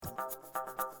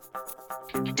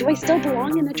Do I still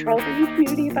belong in the trail running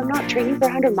community if I'm not training for a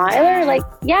 100-miler? Like,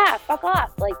 yeah, fuck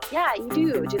off. Like, yeah, you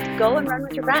do. Just go and run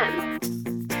with your friends.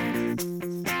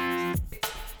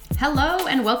 Hello,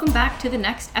 and welcome back to the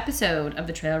next episode of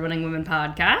the Trail Running Women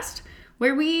podcast,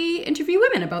 where we interview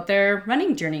women about their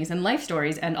running journeys and life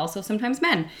stories, and also sometimes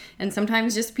men, and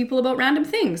sometimes just people about random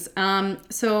things.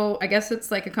 So I guess it's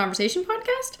like a conversation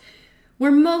podcast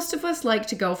where most of us like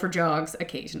to go for jogs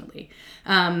occasionally.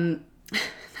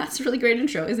 That's a really great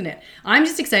intro, isn't it? I'm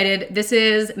just excited. This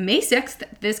is May 6th.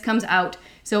 This comes out.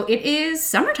 So it is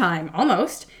summertime,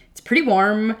 almost. It's pretty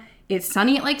warm. It's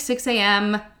sunny at like 6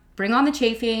 a.m. Bring on the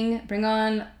chafing. Bring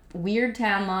on weird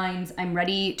tan lines. I'm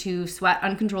ready to sweat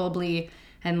uncontrollably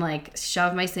and like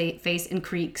shove my face in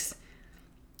creeks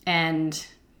and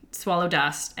swallow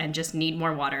dust and just need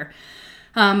more water.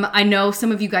 I know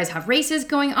some of you guys have races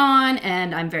going on,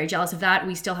 and I'm very jealous of that.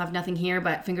 We still have nothing here,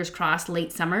 but fingers crossed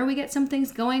late summer we get some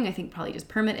things going. I think probably just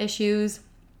permit issues.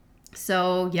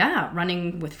 So yeah,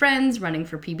 running with friends, running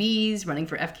for PBs, running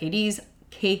for FKDs,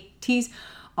 KTs,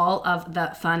 all of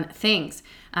the fun things.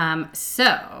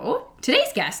 So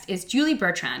today's guest is Julie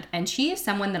Bertrand, and she is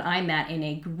someone that I met in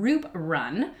a group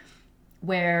run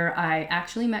where I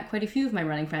actually met quite a few of my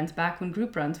running friends back when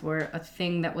group runs were a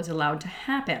thing that was allowed to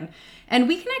happen. And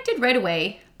we connected right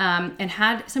away and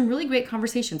had some really great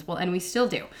conversations. Well, and we still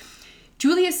do.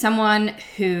 Julie is someone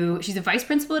who, she's a vice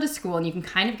principal at a school, and you can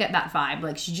kind of get that vibe.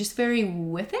 Like, she's just very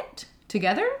with it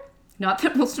together. Not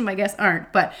that most of my guests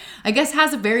aren't, but I guess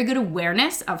has a very good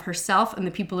awareness of herself and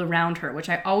the people around her, which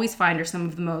I always find are some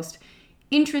of the most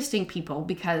interesting people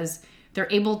because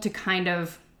they're able to kind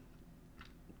of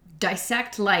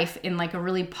dissect life in like a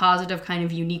really positive kind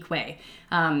of unique way.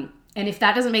 And if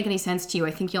that doesn't make any sense to you,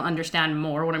 I think you'll understand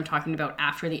more what I'm talking about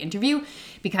after the interview,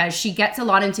 because she gets a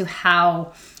lot into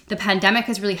how the pandemic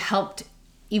has really helped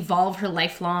evolve her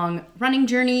lifelong running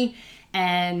journey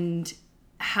and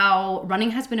how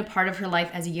running has been a part of her life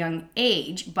as a young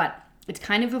age, but it's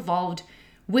kind of evolved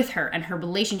with her and her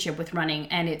relationship with running,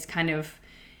 and it's kind of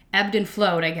ebbed and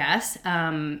flowed, I guess.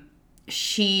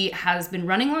 She has been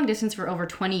running long distance for over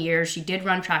 20 years. She did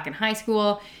run track in high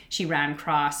school. She ran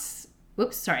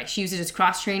she used it as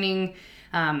cross training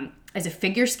as a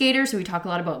figure skater. So we talk a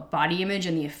lot about body image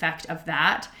and the effect of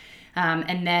that.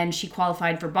 And then she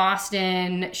qualified for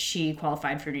Boston. She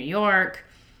qualified for New York.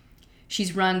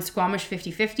 She's run Squamish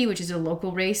 50-50, which is a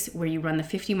local race where you run the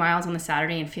 50 miles on the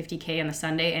Saturday and 50K on the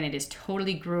Sunday. And it is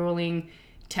totally grueling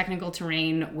technical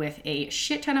terrain with a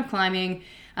shit ton of climbing,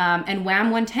 and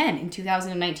WAM 110 in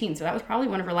 2019. So that was probably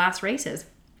one of her last races.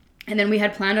 And then we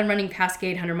had planned on running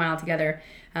Cascade 100 Mile together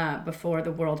before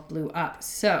the world blew up.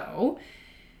 So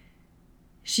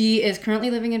she is currently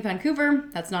living in Vancouver.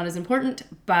 That's not as important,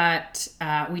 but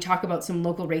we talk about some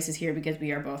local races here because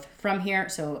we are both from here.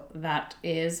 So that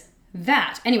is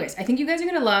that. Anyways, I think you guys are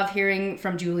going to love hearing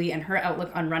from Julie and her outlook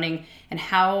on running and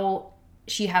how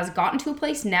she has gotten to a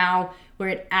place now where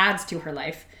it adds to her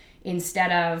life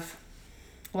instead of,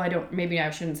 maybe I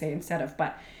shouldn't say instead of,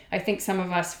 but I think some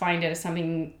of us find it as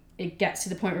something, it gets to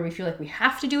the point where we feel like we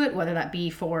have to do it, whether that be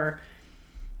for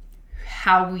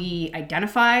how we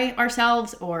identify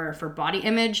ourselves or for body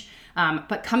image,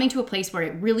 but coming to a place where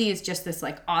it really is just this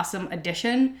like awesome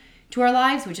addition to our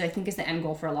lives, which I think is the end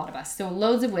goal for a lot of us. So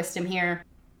loads of wisdom here.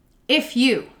 If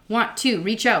you want to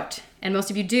reach out, and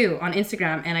most of you do on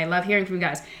Instagram, and I love hearing from you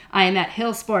guys, I am at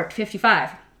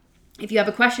HillSport55. If you have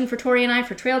a question for Tori and I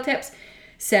for trail tips,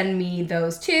 send me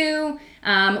those too.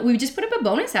 We just put up a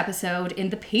bonus episode in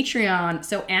the Patreon.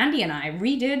 So Andy and I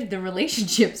redid the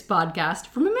relationships podcast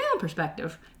from a male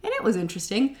perspective, and it was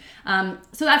interesting.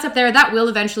 So that's up there. That will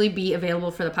eventually be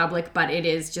available for the public, but it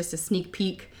is just a sneak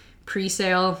peek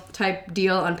pre-sale type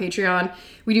deal on Patreon.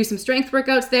 We do some strength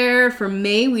workouts there. For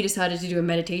May, we decided to do a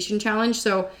meditation challenge.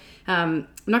 So I'm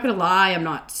not gonna lie, I'm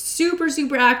not super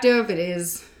active. It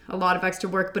is a lot of extra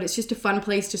work, but it's just a fun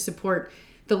place to support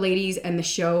the ladies and the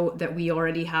show that we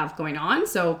already have going on.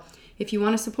 So if you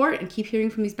want to support and keep hearing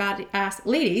from these badass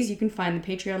ladies, you can find the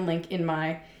Patreon link in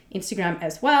my Instagram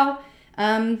as well.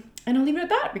 And I'll leave it at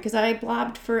that because I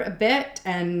blabbed for a bit,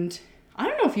 and I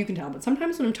don't know if you can tell, but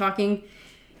sometimes when I'm talking,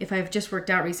 if I've just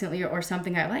worked out recently or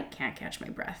something, I can't catch my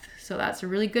breath. So that's a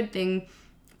really good thing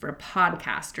for a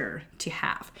podcaster to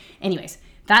have. Anyways,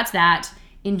 that's that.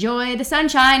 Enjoy the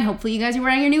sunshine. Hopefully you guys are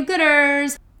wearing your new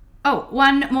Gooders. Oh,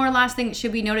 one more last thing that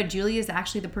should be noted. Julie is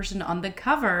actually the person on the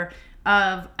cover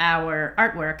of our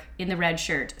artwork in the red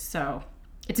shirt. So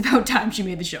it's about time she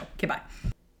made the show. Okay, bye.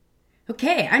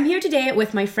 Okay, I'm here today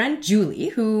with my friend Julie,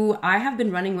 who I have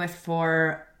been running with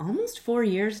for almost 4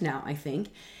 years now, I think.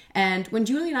 And when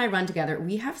Julie and I run together,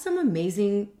 we have some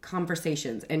amazing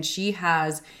conversations, and she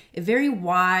has a very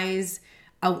wise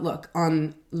outlook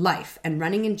on life and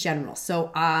running in general.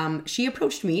 So she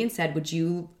approached me and said, would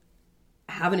you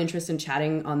have an interest in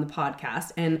chatting on the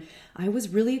podcast? And I was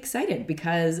really excited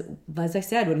because, as I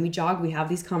said, when we jog, we have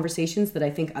these conversations that I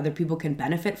think other people can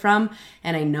benefit from.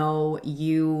 And I know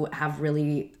you have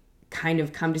really kind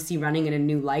of come to see running in a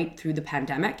new light through the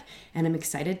pandemic. And I'm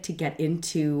excited to get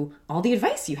into all the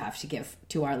advice you have to give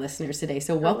to our listeners today.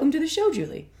 So welcome to the show,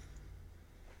 Julie.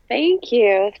 Thank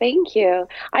you. Thank you.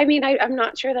 I mean, I'm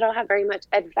not sure that I'll have very much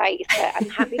advice, but I'm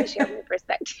happy to share my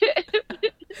perspective.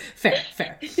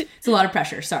 Fair. It's a lot of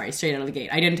pressure. Sorry, straight out of the gate.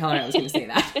 I didn't tell her I was going to say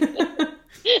that.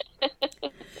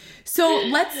 So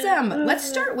let's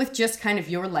start with just kind of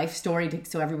your life story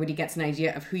so everybody gets an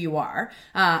idea of who you are.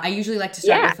 I usually like to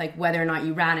start with like whether or not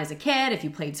you ran as a kid, if you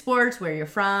played sports, where you're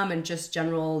from, and just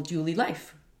general Julie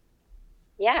life.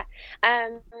 Yeah.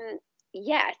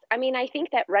 Yes. I mean, I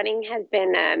think that running has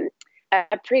been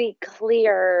a pretty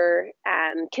clear,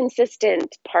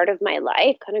 consistent part of my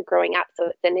life kind of growing up. So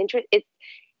it's an interest.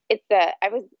 I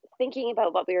was thinking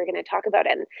about what we were going to talk about,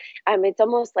 and it's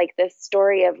almost like the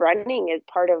story of running is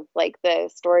part of like the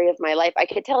story of my life. I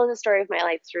could tell the story of my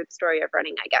life through the story of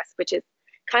running, I guess, which is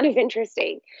kind of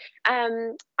interesting.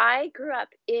 I grew up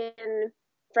in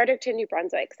Fredericton, New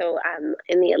Brunswick, so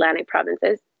in the Atlantic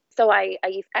provinces. So I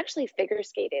actually figure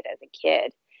skated as a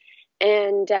kid,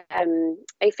 and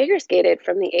I figure skated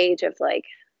from the age of like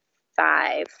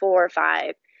 4 or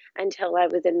 5, until I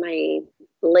was in my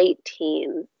late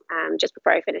teens, just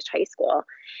before I finished high school.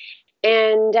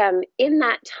 And in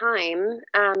that time,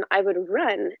 I would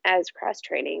run as cross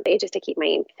training, just to keep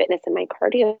my fitness and my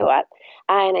cardio up,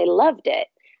 and I loved it.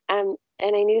 And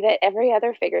I knew that every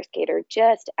other figure skater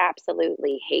just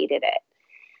absolutely hated it.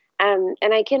 And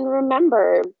I can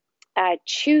remember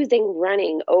choosing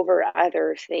running over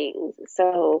other things.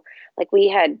 So like we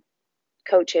had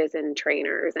coaches and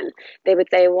trainers, and they would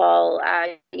say, well,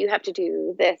 you have to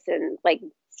do this, and like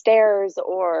stairs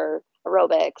or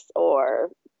aerobics or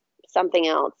something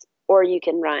else, or you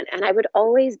can run. And I would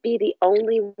always be the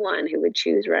only one who would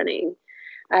choose running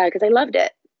because I loved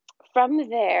it. From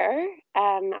there,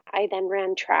 I then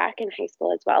ran track in high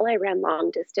school as well. I ran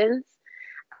long distance,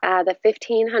 the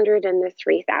 1,500 and the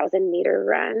 3,000 meter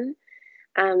run.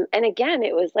 And again,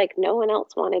 it was like no one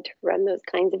else wanted to run those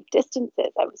kinds of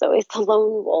distances. I was always the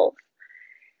lone wolf.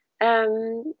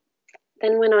 Then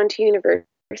went on to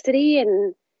university,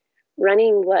 and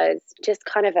running was just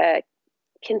kind of a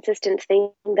consistent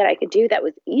thing that I could do that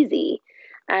was easy,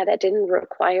 that didn't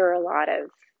require a lot of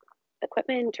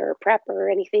equipment or prep or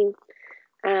anything.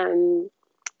 And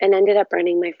ended up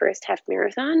running my first half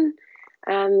marathon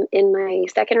in my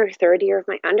second or third year of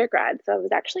my undergrad. So I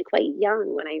was actually quite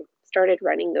young when I started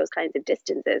running those kinds of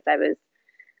distances. I was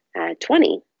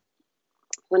 20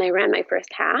 when I ran my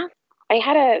first half. I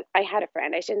had a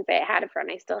friend. I shouldn't say I had a friend.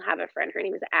 I still have a friend. Her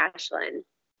name is Ashlyn.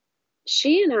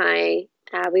 She and I,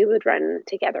 we would run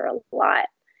together a lot.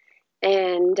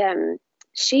 And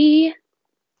we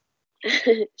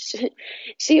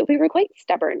were quite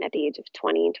stubborn at the age of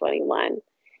 20 and 21.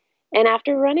 And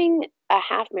after running a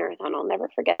half marathon, I'll never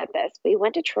forget this. We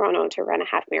went to Toronto to run a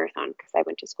half marathon because I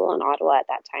went to school in Ottawa at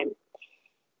that time.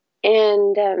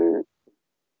 And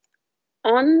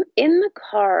in the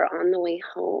car on the way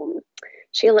home,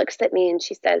 she looks at me and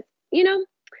she says, you know,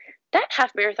 that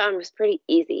half marathon was pretty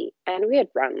easy. And we had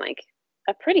run like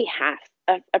a pretty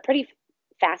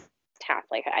fast half,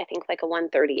 like I think like a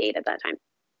 1:38 at that time.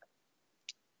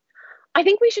 I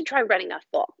think we should try running a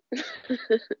full.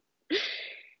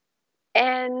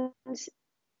 And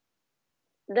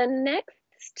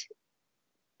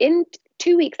in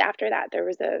 2 weeks after that, there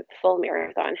was a full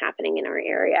marathon happening in our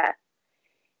area.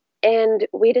 And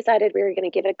we decided we were going to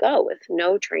give it a go with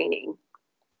no training.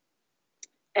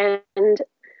 And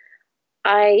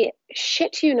I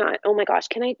shit you not. Oh my gosh.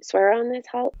 Can I swear on this,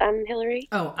 Hillary?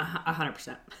 Oh,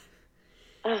 100%.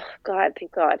 Oh God,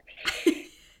 thank God.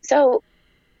 So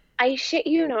I shit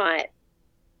you not.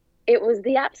 It was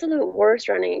the absolute worst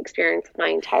running experience of my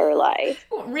entire life.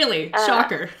 Oh, really?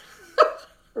 Shocker.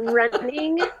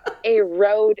 Running a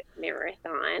road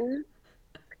marathon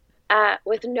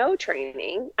with no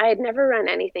training. I had never run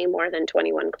anything more than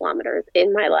 21 kilometers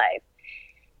in my life.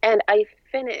 And I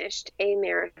finished a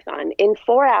marathon in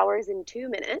 4 hours and 2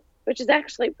 minutes, which is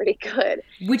actually pretty good.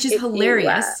 Which is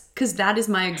hilarious, because that is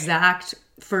my exact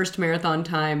first marathon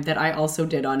time that I also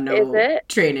did on no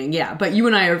training. Yeah, but you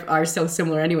and I are so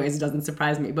similar anyways, it doesn't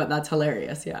surprise me, but that's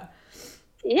hilarious, yeah.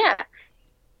 Yeah.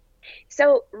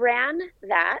 So ran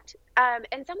that,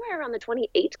 And somewhere around the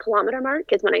 28 kilometer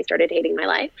mark is when I started hating my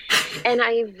life. And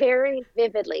I very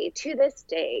vividly, to this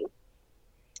day,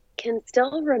 can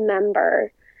still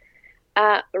remember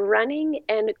running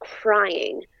and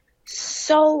crying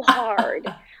so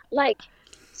hard, like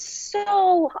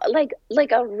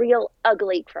like a real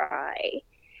ugly cry.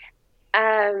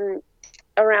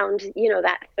 Around,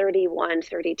 that 31,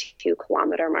 32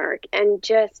 kilometer mark, and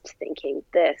just thinking,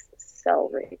 this is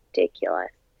so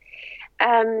ridiculous.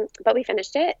 But we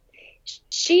finished it.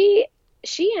 She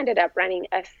ended up running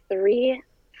a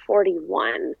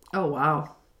 3:41. Oh,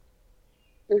 wow.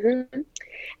 Mm-hmm.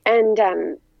 And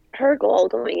her goal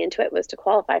going into it was to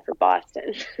qualify for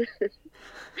Boston.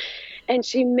 And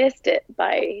she missed it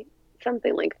by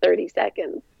something like 30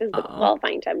 seconds, because the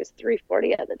qualifying time was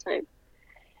 3:40 at the time.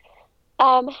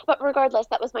 But regardless,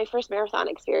 that was my first marathon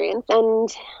experience. And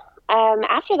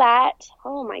after that,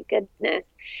 oh my goodness,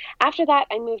 after that,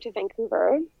 I moved to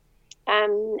Vancouver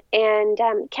and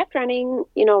kept running,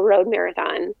 road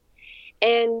marathon,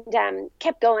 and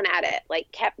kept going at it,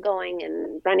 like kept going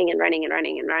and running and running and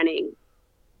running and running.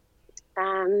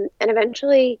 And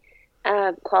eventually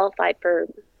qualified for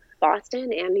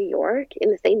Boston and New York in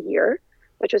the same year,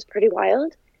 which was pretty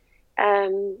wild.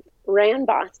 Ran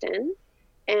Boston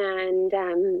and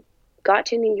got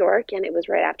to New York, and it was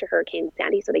right after Hurricane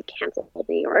Sandy, so they canceled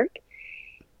New York.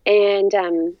 And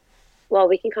well,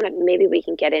 we can maybe we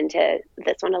can get into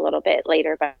this one a little bit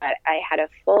later, but I had a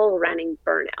full running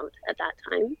burnout at that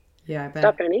time. Yeah, I bet.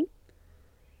 Stopped running.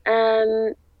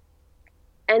 And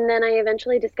then I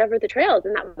eventually discovered the trails,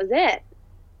 and that was it.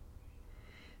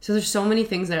 So there's so many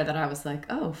things there that I was like,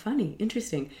 oh, funny,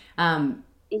 interesting.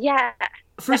 Yeah.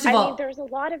 First of all, there's a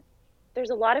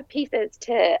lot of pieces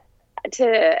to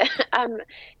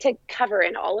cover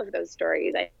in all of those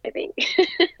stories, I think.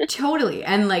 Totally.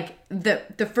 And like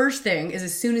the first thing is,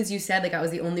 as soon as you said like I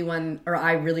was the only one, or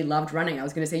I really loved running, I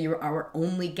was going to say you were our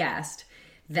only guest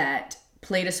that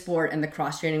played a sport and the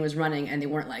cross training was running, and they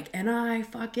weren't like, and I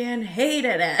fucking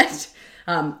hated it.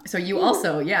 So you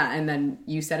also, yeah, and then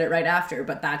you said it right after,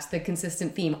 but that's the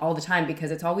consistent theme all the time, because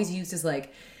it's always used as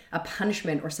like a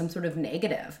punishment or some sort of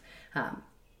negative.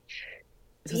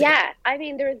 Yeah, I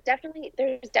mean, there's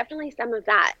definitely some of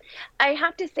that. I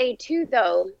have to say too,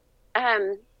 though,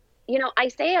 I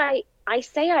say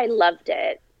I loved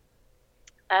it.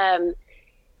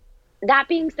 That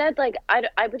being said, like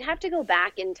I would have to go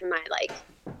back into my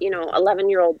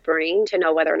 11-year-old brain to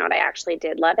know whether or not I actually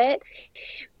did love it.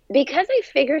 Because I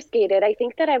figure skated, I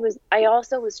think that I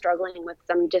also was struggling with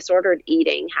some disordered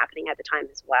eating happening at the time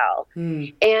as well.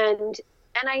 And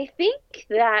I think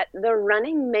that the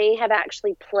running may have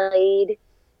actually played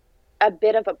a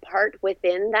bit of a part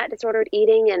within that disordered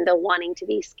eating and the wanting to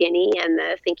be skinny and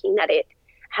the thinking that it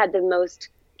had the most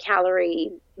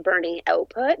calorie burning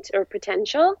output or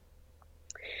potential.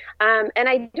 I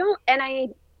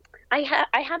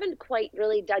haven't quite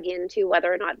really dug into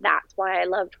whether or not that's why I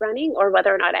loved running, or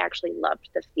whether or not I actually loved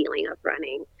the feeling of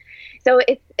running. So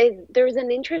there's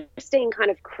an interesting kind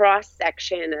of cross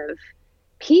section of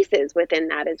pieces within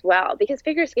that as well, because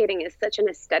figure skating is such an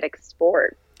aesthetic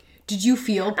sport. Did you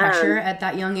feel pressure at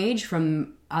that young age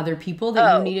from other people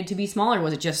that you needed to be smaller? Or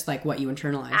was it just like what you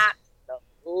internalized?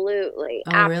 Absolutely.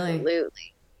 Oh, absolutely.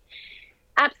 Really?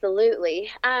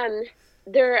 Absolutely.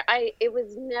 It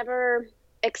was never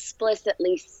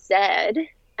explicitly said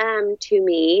to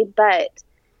me, but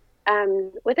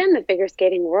within the figure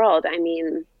skating world, I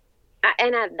mean,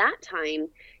 and at that time,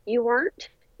 you weren't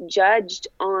judged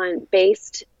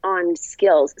based on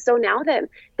skills. So now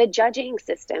the judging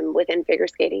system within figure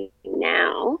skating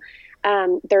now,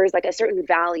 there's like a certain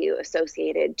value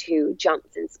associated to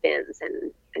jumps and spins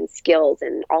and skills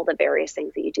and all the various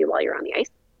things that you do while you're on the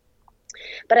ice.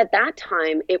 But at that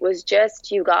time, it was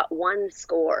just you got one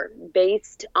score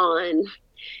based on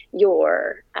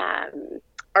your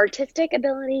artistic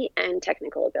ability and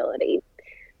technical ability.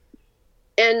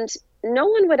 And no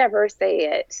one would ever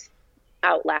say it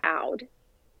out loud.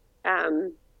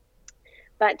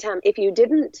 But if you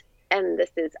didn't, and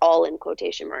this is all in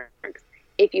quotation marks,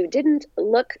 if you didn't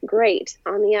look great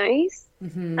on the ice,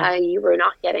 you were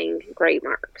not getting great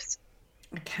marks.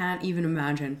 I can't even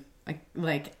imagine.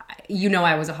 Like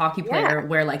I was a hockey player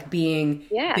where like being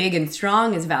big and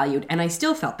strong is valued, and I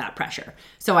still felt that pressure.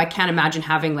 So I can't imagine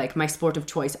having like my sport of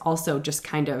choice also just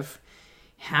kind of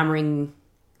hammering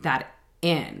that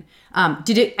in.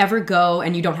 Did it ever go,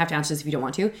 and you don't have to answer this if you don't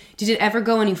want to, did it ever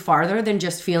go any farther than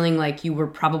just feeling like you were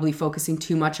probably focusing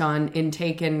too much on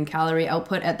intake and calorie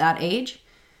output at that age?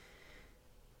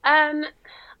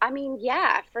 I mean,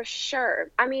 yeah, for sure.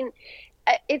 I mean,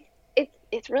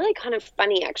 it's really kind of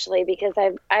funny actually, because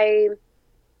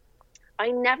I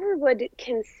never would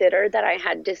consider that I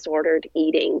had disordered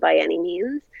eating by any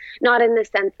means. Not in the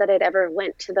sense that it ever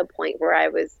went to the point where I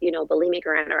was, bulimic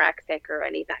or anorexic or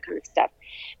any of that kind of stuff.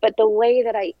 But the way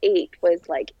that I ate was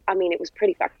like, I mean, it was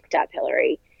pretty fucked up,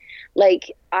 Hillary.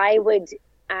 Like I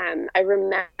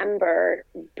remember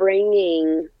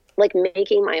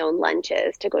making my own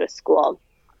lunches to go to school.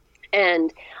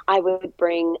 And I would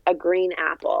bring a green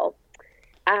apple.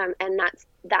 And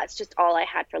that's just all I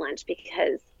had for lunch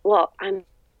because, well, I'm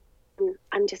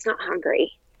just not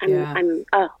hungry. I'm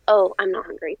not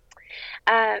hungry.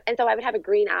 And so I would have a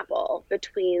green apple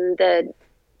between the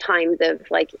times of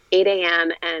like 8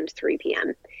 a.m. and 3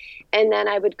 p.m. And then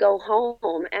I would go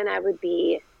home and I would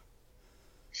be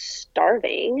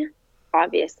starving,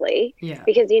 obviously,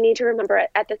 because you need to remember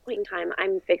at this point in time,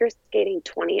 I'm figure skating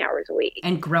 20 hours a week.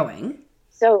 And growing.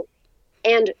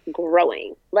 And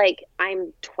growing. Like,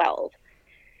 I'm 12.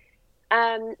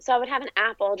 So I would have an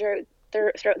apple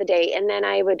throughout the day, and then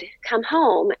I would come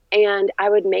home and I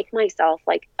would make myself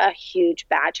like a huge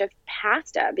batch of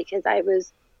pasta because I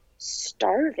was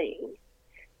starving.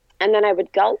 And then I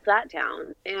would gulp that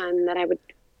down, and then I would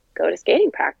go to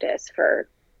skating practice for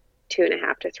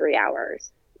 2.5 to 3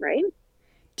 hours, right?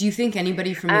 Do you think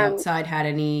anybody from the outside had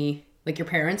any, like your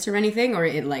parents or anything, or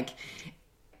it like,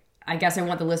 I guess I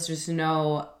want the listeners to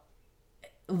know,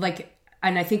 like,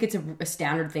 and I think it's a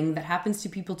standard thing that happens to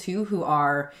people too who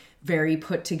are very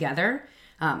put together,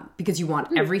 because you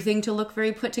want everything to look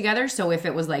very put together. So if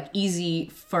it was like easy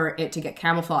for it to get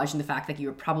camouflaged in the fact that you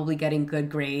were probably getting good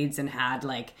grades and had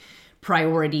like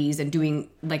priorities and doing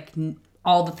like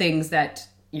all the things that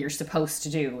you're supposed to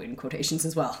do in quotations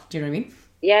as well. Do you know what I mean?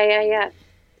 Yeah.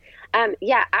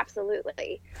 Yeah,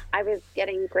 absolutely. I was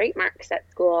getting great marks at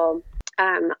school.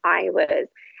 I was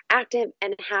active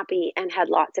and happy and had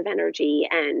lots of energy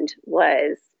and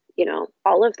was,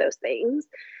 all of those things.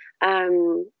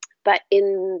 But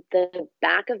in the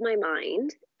back of my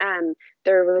mind,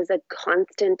 there was a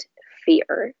constant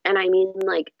fear, and I mean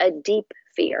like a deep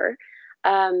fear,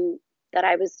 that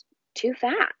I was too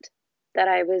fat, that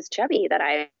I was chubby, that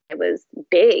I was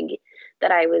big,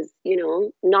 that I was,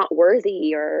 not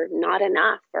worthy or not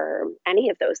enough or any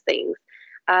of those things,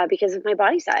 because of my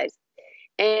body size.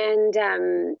 And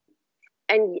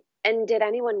did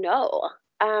anyone know?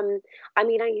 I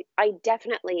mean, I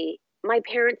definitely, my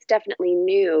parents definitely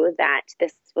knew that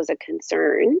this was a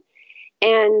concern,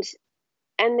 and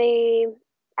they,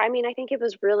 I mean, I think it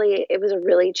was a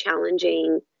really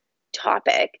challenging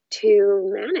topic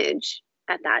to manage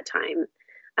at that time.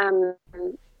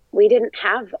 We didn't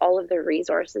have all of the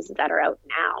resources that are out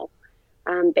now,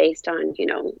 based on,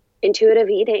 intuitive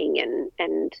eating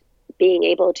and being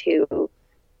able to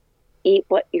eat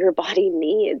what your body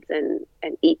needs and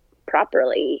eat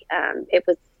properly. It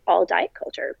was all diet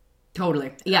culture.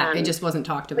 Totally. Yeah. It just wasn't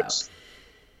talked about.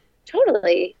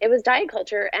 Totally. It was diet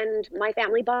culture, and my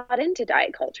family bought into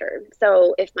diet culture.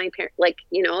 So if my parent,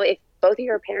 if both of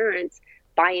your parents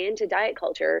buy into diet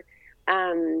culture,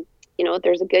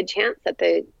 there's a good chance that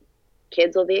the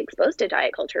kids will be exposed to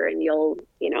diet culture and you'll,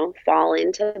 fall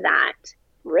into that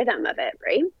rhythm of it.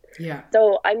 Right. Yeah.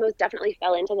 So I most definitely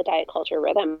fell into the diet culture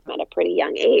rhythm at a pretty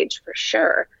young age, for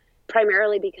sure.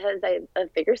 Primarily because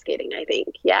of figure skating, I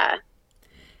think. Yeah.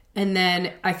 And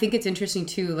then I think it's interesting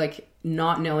too, like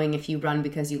not knowing if you run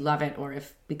because you love it or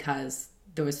if because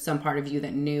there was some part of you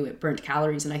that knew it burnt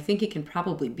calories. And I think it can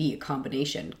probably be a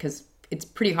combination, because it's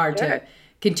pretty hard to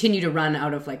continue to run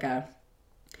out of like a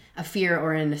fear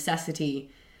or a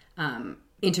necessity,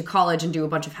 into college and do a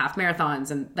bunch of half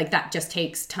marathons. And like that just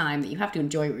takes time that you have to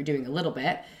enjoy what you're doing a little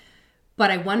bit.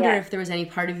 But I wonder if there was any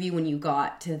part of you when you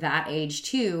got to that age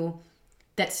too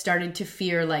that started to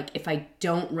fear, like, if I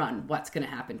don't run, what's going to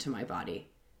happen to my body?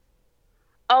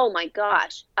 Oh my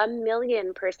gosh,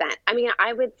 1,000,000%. I mean,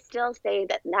 I would still say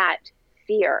that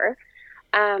fear,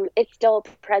 it's still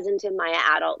present in my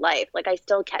adult life. Like, I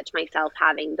still catch myself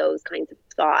having those kinds of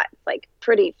thoughts, like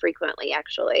pretty frequently,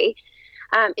 actually,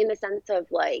 in the sense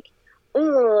of like,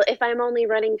 ooh, if I'm only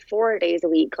running 4 days a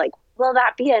week, like, will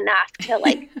that be enough to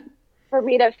like, for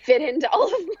me to fit into all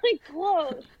of my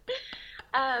clothes?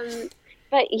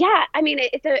 But yeah, I mean,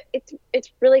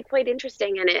 it's really quite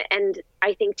interesting. And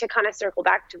I think to kind of circle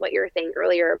back to what you were saying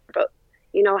earlier about,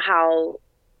 how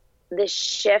this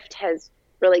shift has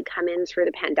really come in through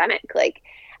the pandemic, like,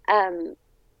 well,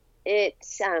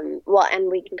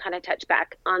 and we can kind of touch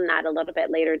back on that a little bit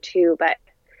later too, but,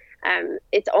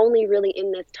 it's only really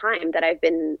in this time that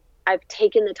I've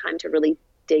taken the time to really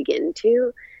dig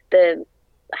into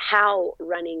how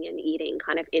running and eating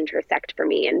kind of intersect for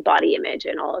me, and body image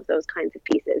and all of those kinds of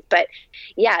pieces. But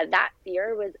yeah, that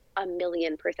fear was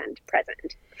 1,000,000%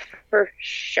 present for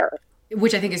sure.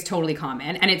 Which I think is totally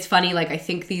common. And it's funny, like, I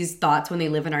think these thoughts, when they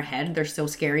live in our head, they're so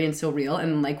scary and so real.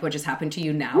 And like what just happened to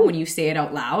you now, when you say it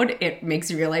out loud, it makes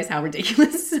you realize how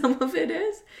ridiculous some of it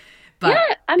is. But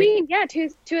Yeah, I mean, yeah,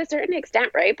 to a certain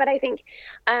extent, right? But I think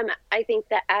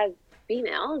that as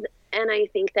females, and I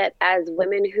think that as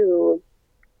women who,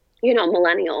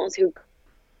 millennials who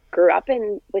grew up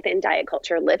in within diet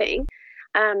culture living,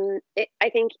 I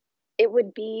think it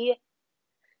would be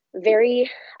very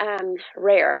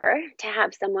rare to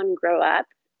have someone grow up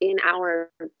in our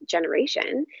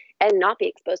generation and not be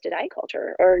exposed to diet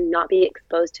culture or not be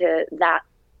exposed to that,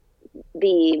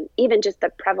 the even just the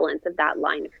prevalence of that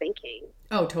line of thinking.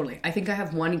 oh, totally. I think I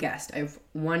have one guest. I have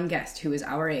one guest who is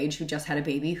our age, who just had a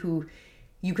baby, who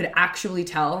you could actually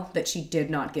tell that she did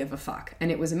not give a fuck.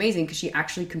 And it was amazing because she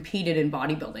actually competed in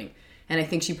bodybuilding. And I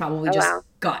think she probably Oh just wow.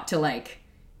 got to like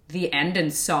the end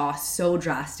and saw so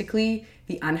drastically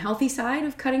the unhealthy side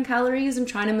of cutting calories and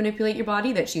trying to manipulate your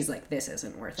body that she's like, this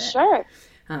isn't worth it. Sure.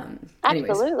 Anyways,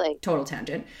 Absolutely. total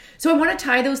tangent. So I want to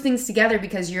tie those things together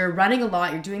because you're running a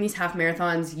lot, you're doing these half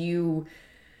marathons, you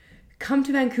come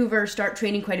to Vancouver, start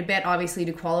training quite a bit, obviously,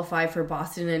 to qualify for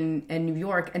Boston and New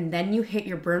York, and then you hit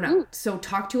your burnout. So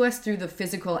talk to us through the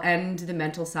physical and the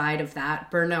mental side of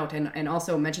that burnout, and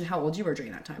also mention how old you were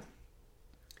during that time.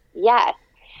 Yes.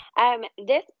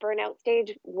 This burnout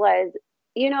stage was,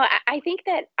 I think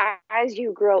that as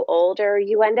you grow older,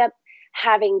 you end up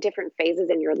having different phases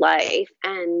in your life.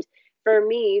 And for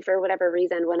me, for whatever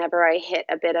reason, whenever I hit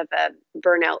a bit of a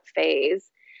burnout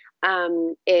phase,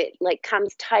 it like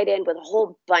comes tied in with a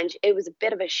whole bunch. It was a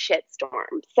bit of a shit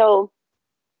storm. So,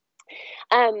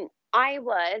 I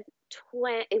was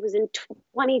it was in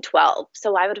 2012.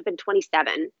 So I would have been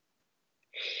 27.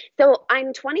 So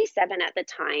I'm 27 at the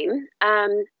time.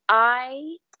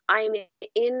 I'm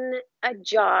in a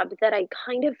job that I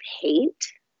kind of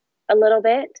hate a little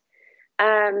bit,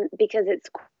 because it's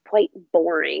quite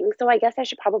boring. So I guess I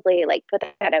should probably like put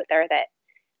that out there that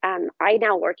I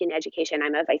now work in education.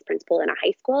 I'm a vice principal in a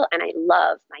high school, and I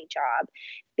love my job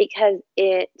because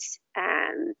it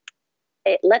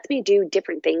lets me do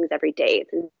different things every day.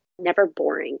 It's never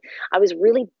boring. I was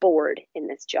really bored in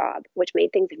this job, which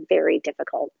made things very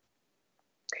difficult.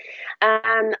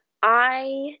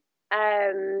 I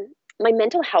My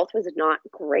mental health was not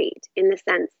great in the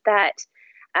sense that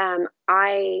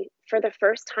I, for the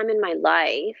first time in my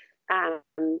life,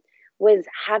 was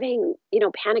having,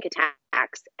 panic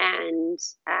attacks and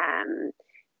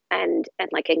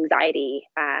like anxiety,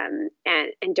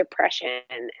 and depression.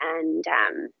 And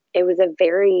it was a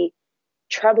very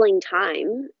troubling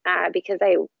time, because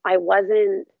I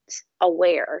wasn't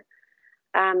aware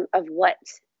of what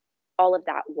all of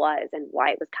that was and why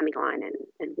it was coming on,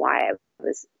 and why I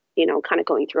was, kind of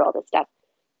going through all this stuff.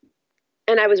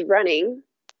 And I was running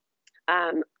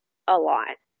a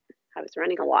lot. I was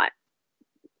running a lot.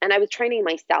 And I was training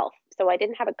myself. So I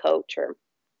didn't have a coach or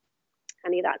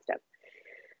any of that stuff.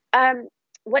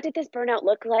 What did this burnout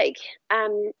look like?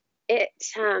 It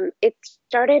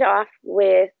started off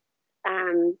with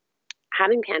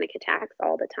having panic attacks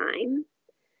all the time,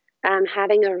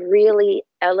 having a really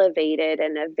elevated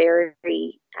and a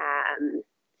very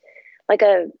like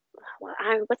a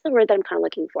what's the word that I'm kind of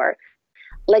looking for?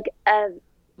 Like in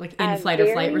flight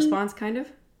or flight response, kind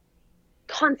of.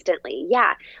 Constantly,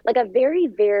 yeah, like a very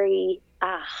very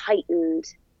heightened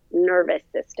nervous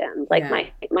system. Like Yeah.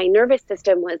 my nervous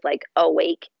system was like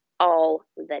awake all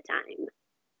the time,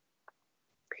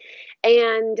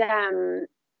 and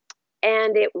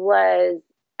it was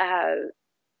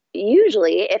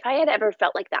usually, if I had ever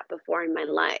felt like that before in my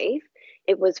life,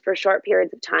 it was for short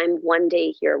periods of time, one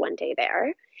day here, one day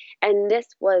there, and this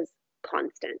was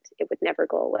constant. It would never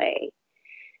go away.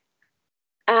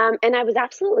 And I was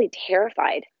absolutely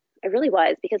terrified. I really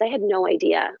was, because I had no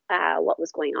idea what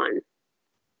was going on.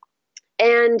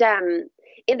 And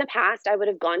in the past, I would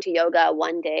have gone to yoga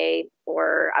one day,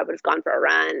 or I would have gone for a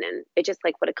run, and it just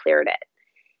like would have cleared it.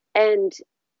 And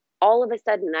all of a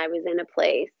sudden, I was in a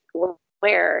place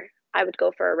where I would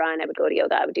go for a run, I would go to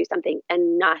yoga, I would do something,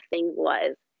 and nothing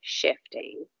was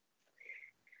shifting.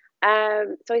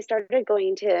 So I started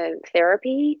going to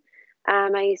therapy.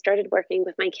 I started working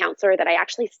with my counselor that I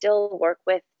actually still work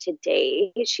with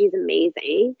today. She's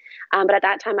amazing. But at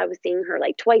that time, I was seeing her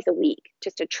like twice a week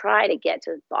just to try to get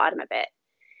to the bottom of it.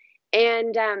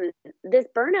 And this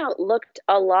burnout looked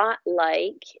a lot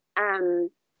like I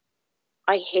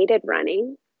hated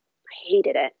running. I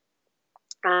hated it.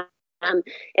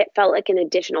 It felt like an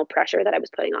additional pressure that I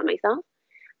was putting on myself.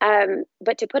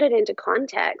 But to put it into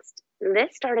context,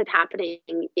 this started happening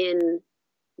in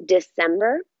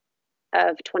December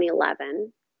of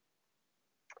 2011,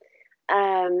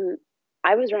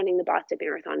 I was running the Boston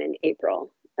Marathon in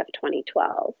April of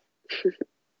 2012.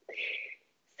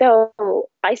 So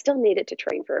I still needed to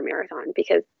train for a marathon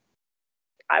because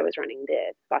I was running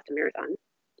the Boston Marathon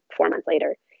 4 months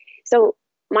later. So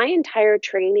my entire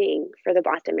training for the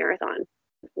Boston Marathon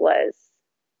was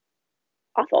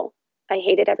awful. I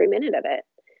hated every minute of it.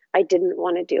 I didn't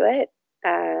want to do it.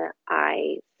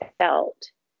 I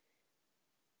felt,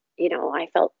 I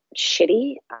felt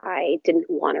shitty. I didn't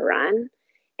want to run,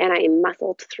 and I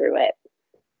muscled through it.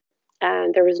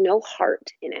 And there was no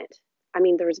heart in it. I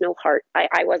mean, there was no heart.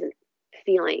 I wasn't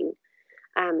feeling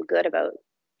good about,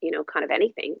 kind of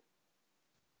anything.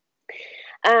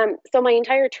 So my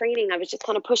entire training, I was just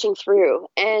kind of pushing through.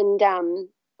 And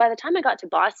by the time I got to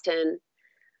Boston,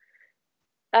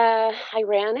 I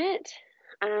ran it.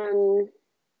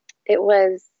 It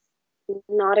was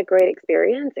not a great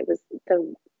experience. It was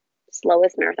the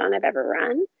slowest marathon I've ever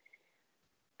run.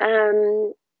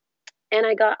 And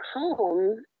I got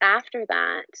home after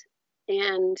that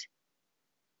and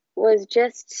I was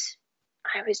just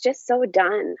so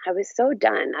done. I was so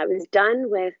done. I was done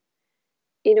with,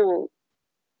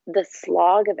 the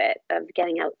slog of it, of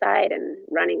getting outside and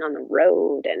running on the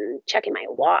road and checking my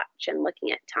watch and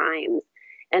looking at times.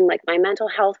 And like my mental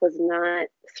health was not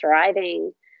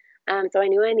thriving. So I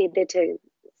knew I needed to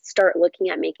start looking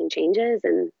at making changes.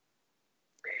 And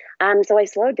so I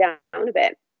slowed down a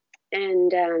bit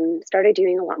and started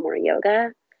doing a lot more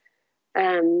yoga.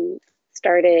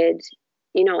 Started,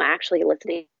 actually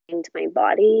listening to my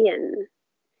body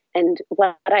and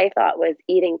what I thought was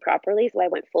eating properly. So I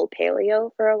went full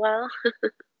paleo for a while.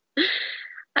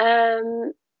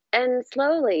 And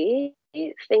slowly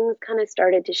things kind of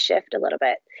started to shift a little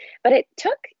bit, but it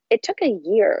took a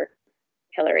year,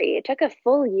 Hillary. It took a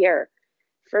full year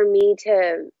for me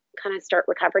to kind of start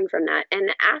recovering from that.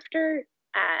 And after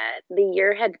the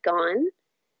year had gone,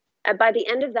 by the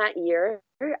end of that year,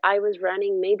 I was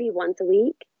running maybe once a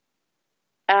week,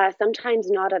 sometimes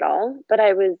not at all, but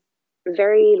I was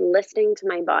very listening to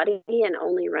my body and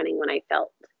only running when I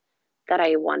felt that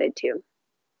I wanted to.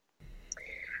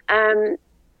 And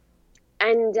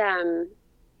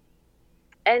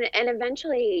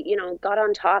eventually, got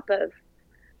on top of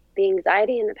the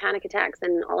anxiety and the panic attacks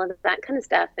and all of that kind of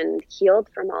stuff and healed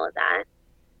from all of that.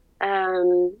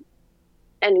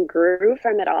 And grew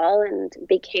from it all and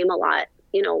became a lot,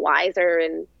 wiser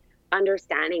and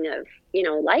understanding of,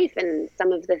 life and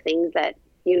some of the things that,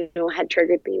 had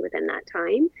triggered me within that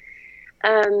time.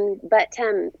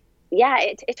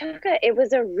 It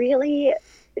was a really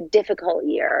difficult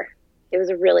year. It was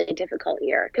a really difficult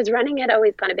year because running had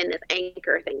always kind of been this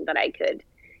anchor thing that I could,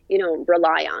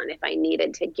 rely on if I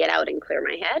needed to get out and clear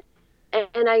my head.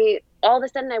 And all of a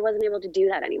sudden I wasn't able to do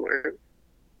that anymore.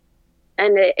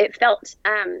 And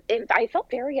I felt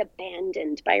very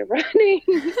abandoned by running.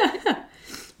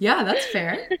 Yeah, that's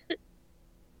fair.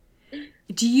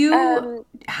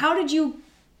 How did you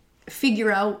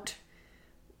figure out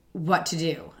what to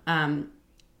do?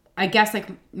 I guess like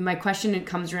my question, it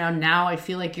comes around now. I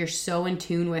feel like you're so in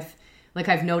tune with, like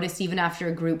I've noticed even after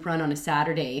a group run on a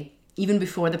Saturday, even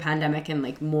before the pandemic and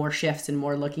like more shifts and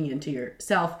more looking into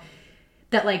yourself,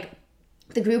 that like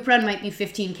the group run might be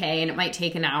 15K and it might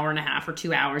take an hour and a half or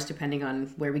 2 hours depending on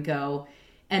where we go.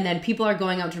 And then people are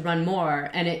going out to run more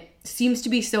and it seems to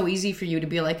be so easy for you to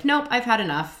be like, nope, I've had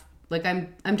enough. Like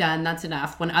I'm done. That's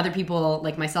enough. When other people,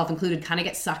 like myself included, kind of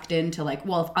get sucked into like,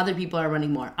 well, if other people are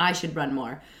running more, I should run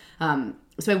more.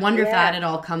 So I wonder if that at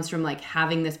all comes from like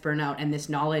having this burnout and this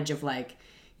knowledge of like,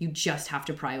 you just have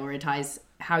to prioritize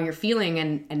how you're feeling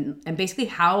and basically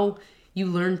how you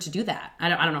learn to do that. I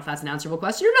don't know if that's an answerable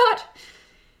question or not.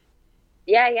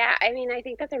 Yeah. I mean, I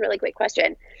think that's a really great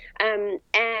question. And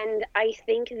I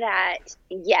think that,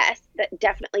 yes, that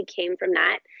definitely came from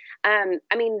that.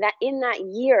 I mean, that in that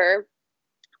year,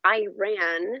 I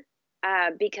ran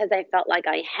because I felt like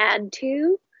I had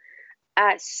to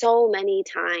so many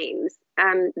times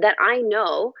that I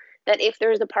know that if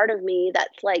there's a part of me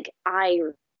that's like, I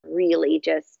really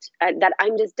just, that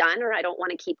I'm just done or I don't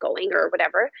want to keep going or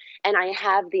whatever, and I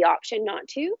have the option not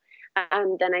to,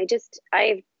 then I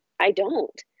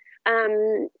don't.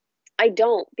 I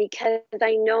don't because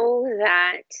I know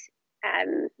that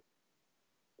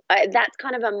that's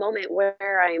kind of a moment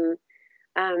where I'm,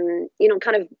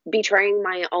 kind of betraying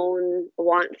my own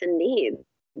wants and needs.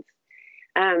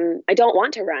 I don't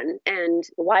want to run. And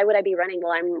why would I be running?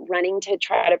 Well, I'm running to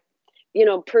try to,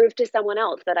 prove to someone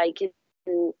else that I can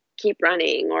keep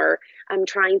running, or I'm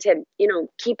trying to,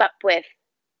 keep up with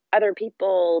other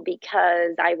people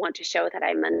because I want to show that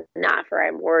I'm enough or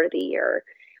I'm worthy or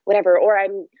whatever,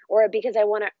 or because I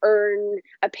want to earn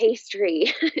a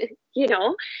pastry, you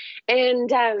know?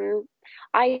 And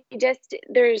I just,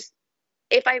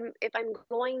 if I'm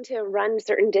going to run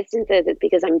certain distances, it's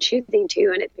because I'm choosing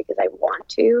to, and it's because I want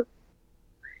to,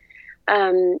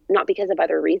 not because of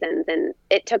other reasons. And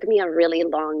it took me a really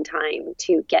long time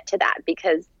to get to that,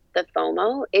 because the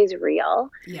FOMO is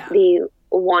real. Yeah. The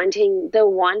wanting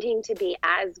to be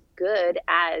as good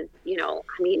as,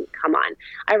 I mean, come on.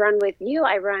 I run with you.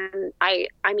 I mean,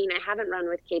 I haven't run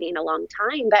with Katie in a long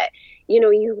time, but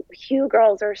you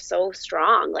girls are so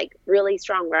strong, like really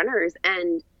strong runners.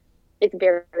 And it's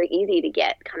very, very easy to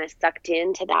get kind of sucked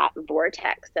into that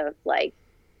vortex of like,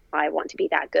 I want to be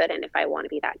that good. And if I want to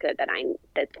be that good, that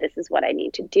this is what I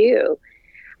need to do.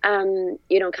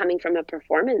 Coming from a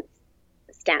performance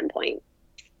standpoint.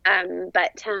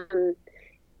 But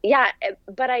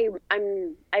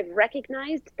I've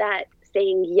recognized that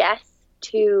saying yes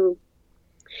to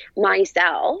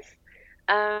myself,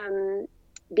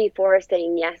 before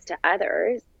saying yes to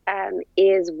others,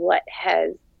 is what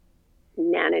has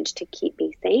managed to keep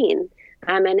me sane,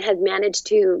 and has managed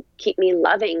to keep me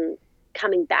loving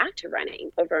coming back to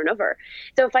running over and over.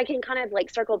 So if I can kind of like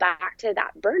circle back to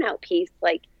that burnout piece,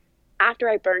 like after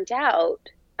I burnt out,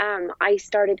 I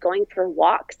started going for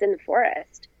walks in the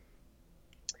forest.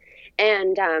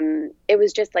 And it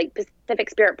was just like Pacific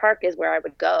Spirit Park is where I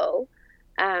would go,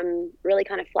 really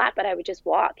kind of flat, but I would just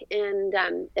walk, and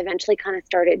eventually kind of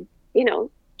started,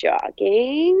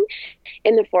 jogging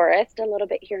in the forest a little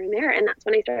bit here and there. And that's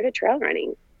when I started trail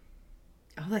running.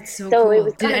 Oh, that's so cool. It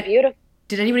was kind of beautiful.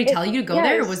 Did anybody tell you to go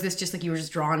there, or was this just like you were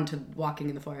just drawn to walking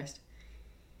in the forest?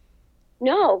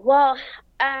 No, well,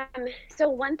 so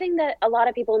one thing that a lot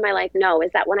of people in my life know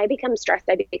is that when I become stressed,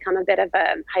 I become a bit of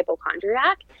a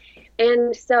hypochondriac.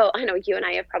 And so I know you and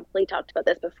I have probably talked about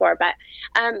this before, but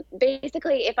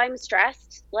basically if I'm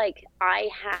stressed, like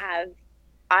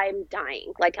I'm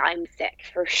dying, like I'm sick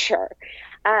for sure.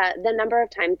 The number of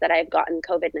times that I've gotten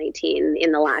COVID-19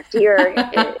 in the last year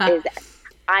is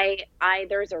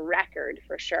there's a record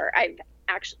for sure. I've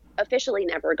actually officially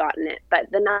never gotten it,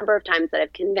 but the number of times that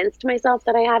I've convinced myself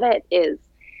that I have it is,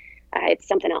 it's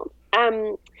something else.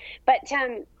 So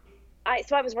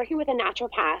I was working with a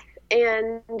naturopath,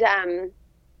 and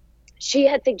she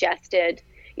had suggested,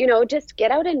 just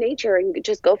get out in nature and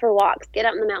just go for walks, get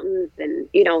out in the mountains and,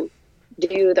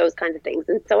 do those kinds of things.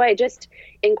 And so I just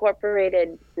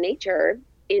incorporated nature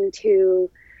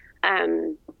into,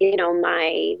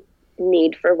 my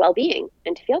need for well-being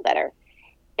and to feel better.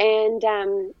 And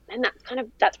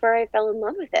that's where I fell in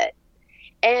love with it.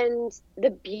 And the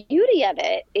beauty of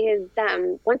it is,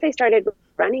 once I started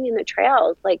running in the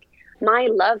trails, like my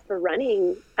love for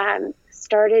running,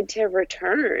 started to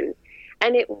return,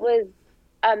 and it was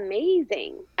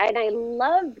amazing. And I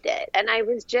loved it. And I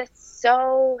was just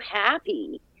so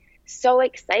happy, so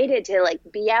excited to like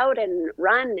be out and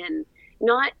run, and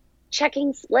not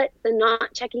checking splits and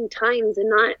not checking times and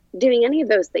not doing any of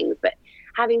those things, but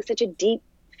having such a deep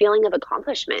feeling of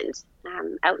accomplishment,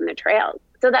 out in the trails.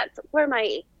 So that's where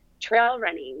my trail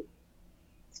running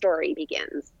story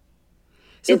begins.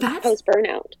 So that's post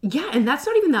burnout. Yeah. And that's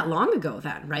not even that long ago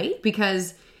then, right?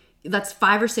 Because that's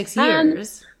 5 or 6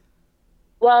 years.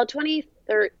 Well,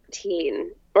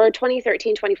 2013,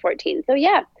 2014. So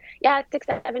yeah, 6,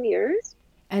 7 years.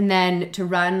 And then to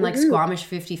run like Squamish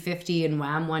 50/50 and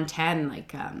WAM 110,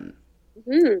 like,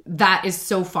 that is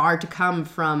so far to come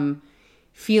from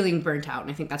feeling burnt out.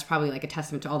 And I think that's probably like a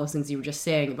testament to all those things you were just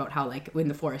saying about how like in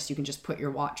the forest you can just put your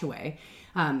watch away.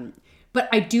 But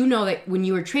I do know that when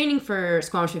you were training for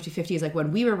Squamish 50/50 is like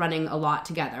when we were running a lot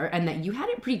together, and that you had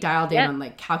it pretty dialed in on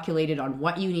like calculated on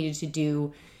what you needed to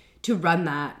do to run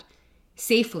that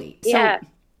safely. Yeah. So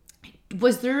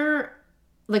was there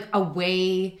like a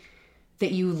way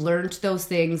that you learned those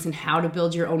things and how to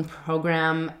build your own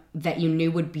program that you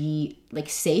knew would be like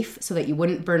safe so that you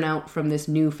wouldn't burn out from this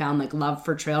newfound like love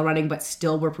for trail running, but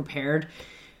still were prepared?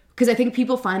 Because I think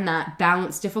people find that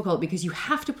balance difficult because you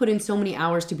have to put in so many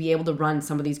hours to be able to run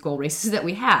some of these goal races that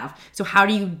we have. So how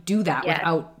do you do that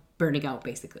without burning out,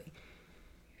 basically?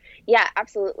 Yeah,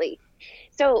 absolutely.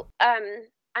 So,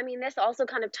 this also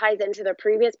kind of ties into the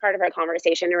previous part of our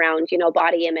conversation around,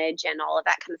 body image and all of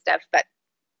that kind of stuff. But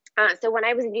so when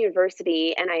I was in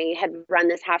university and I had run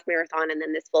this half marathon and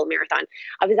then this full marathon,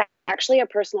 I was actually a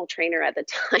personal trainer at the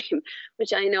time,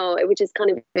 which is kind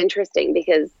of interesting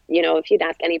because, if you'd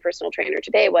ask any personal trainer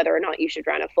today whether or not you should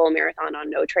run a full marathon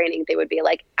on no training, they would be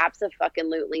like,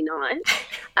 abso-fucking-lutely not.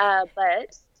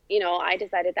 But I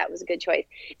decided that was a good choice.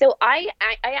 So I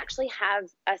actually have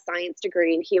a science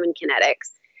degree in human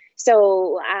kinetics.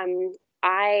 So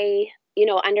I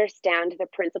understand the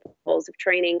principles of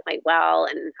training quite well.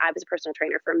 And I was a personal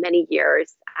trainer for many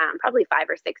years, probably 5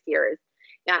 or 6 years,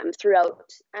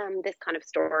 throughout this kind of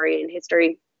story and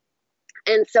history.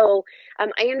 And so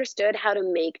I understood how to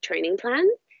make training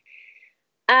plans.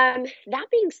 That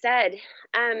being said,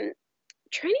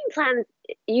 training plans,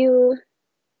 you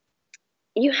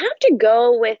have to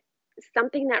go with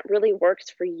something that really works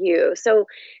for you. So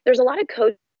there's a lot of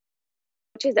coaches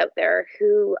out there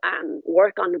who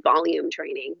work on volume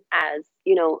training as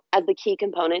the key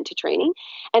component to training.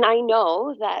 And I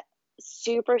know that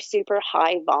super, super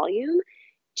high volume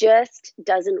just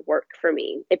doesn't work for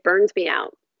me. It burns me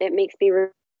out. It makes me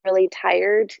really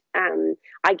tired.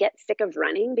 I get sick of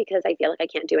running because I feel like I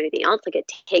can't do anything else. Like,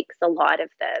 it takes a lot of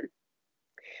the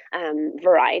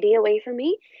variety away from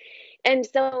me. And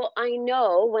so I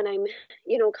know when I'm,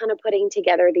 kind of putting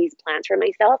together these plans for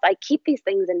myself, I keep these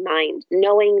things in mind,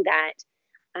 knowing that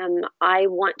I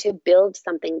want to build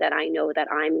something that I know that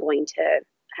I'm going to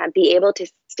be able to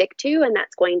stick to, and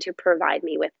that's going to provide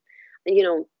me with,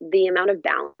 the amount of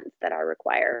balance that I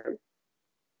require.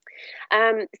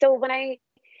 So when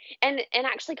and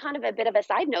actually, kind of a bit of a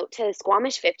side note to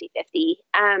Squamish 50/50,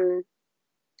 I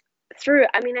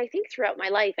think throughout my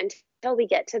life, until we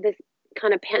get to this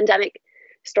kind of pandemic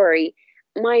story,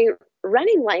 my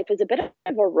running life was a bit of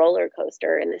a roller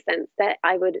coaster, in the sense that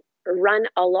I would run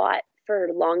a lot for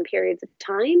long periods of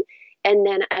time, and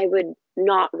then I would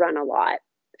not run a lot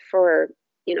for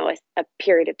a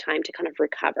period of time to kind of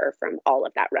recover from all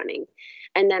of that running.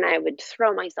 And then I would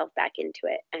throw myself back into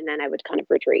it, and then I would kind of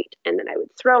retreat, and then I would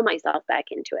throw myself back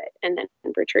into it, and then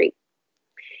retreat.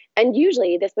 And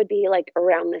usually this would be like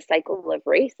around the cycle of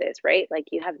races, right? Like,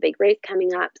 you have a big race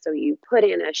coming up, so you put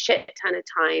in a shit ton of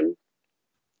time,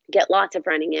 get lots of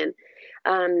running in,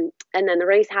 and then the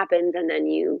race happens, and then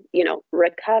you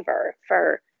recover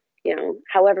for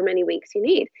however many weeks you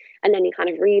need, and then you kind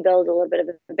of rebuild a little bit of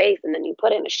a base, and then you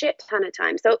put in a shit ton of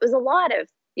time. So it was a lot of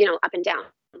up and down.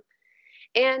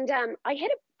 And I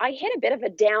hit a bit of a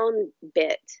down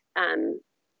bit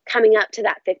coming up to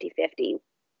that 50/50.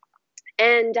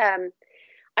 And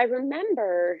I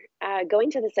remember going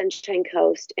to the Sunshine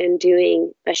Coast and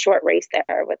doing a short race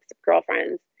there with some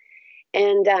girlfriends,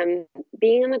 and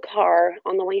being in the car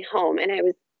on the way home. And I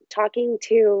was talking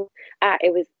to,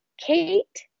 it was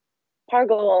Kate,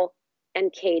 Pargol,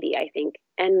 and Katie, I think,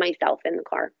 and myself in the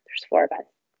car. There's 4 of us.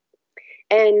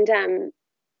 And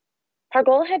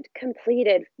Pargol had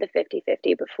completed the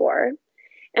 50/50 before.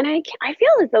 And I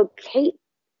feel as though Kate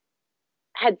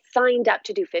had signed up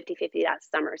to do 50/50 that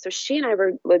summer. So she and I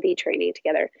would be training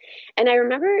together. And I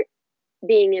remember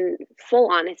being in full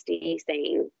honesty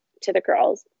saying to the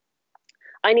girls,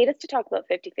 I need us to talk about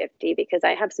 50/50 because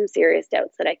I have some serious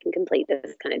doubts that I can complete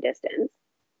this kind of distance.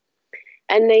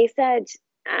 And they said,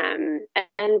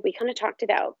 and we kind of talked it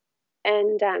out.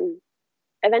 And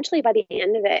eventually, by the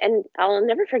end of it, and I'll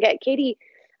never forget, Katie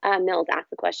Mills asked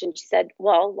the question. She said,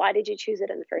 well, why did you choose it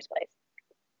in the first place?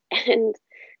 And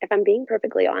if I'm being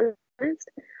perfectly honest,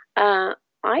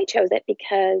 I chose it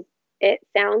because it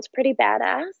sounds pretty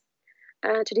badass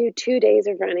to do 2 days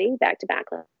of running back to back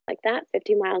like that,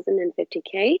 50 miles and then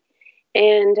 50K.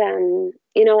 And,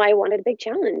 I wanted a big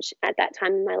challenge at that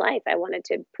time in my life. I wanted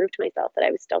to prove to myself that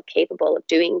I was still capable of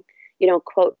doing,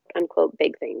 quote unquote,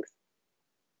 big things.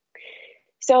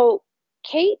 So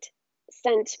Kate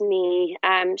sent me,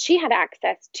 she had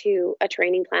access to a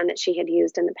training plan that she had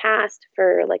used in the past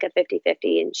for like a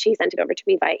 50/50, and she sent it over to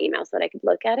me via email so that I could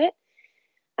look at it.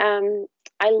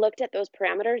 I looked at those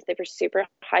parameters. They were super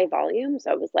high volume.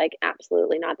 So it was like,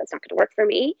 absolutely not. That's not going to work for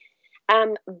me.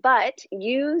 But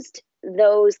used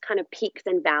those kind of peaks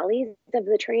and valleys of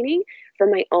the training for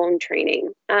my own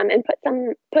training, and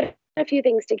put a few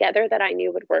things together that I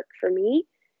knew would work for me.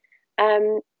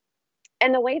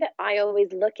 And the way that I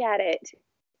always look at it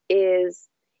is,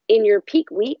 in your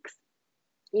peak weeks,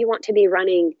 you want to be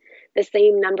running the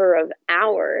same number of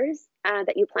hours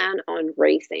that you plan on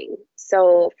racing.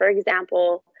 So, for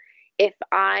example, if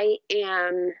I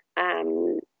am,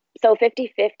 so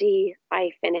 50/50,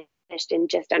 I finished in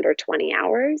just under 20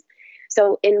 hours.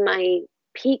 So in my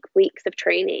peak weeks of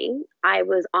training, I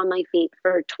was on my feet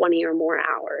for 20 or more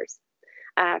hours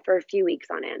for a few weeks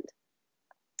on end,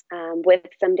 with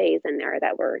some days in there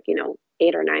that were,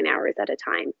 8 or 9 hours at a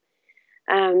time.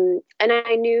 And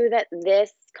I knew that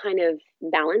this kind of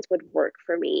balance would work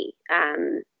for me.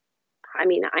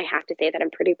 I have to say that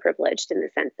I'm pretty privileged in the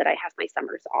sense that I have my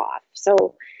summers off.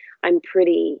 So I'm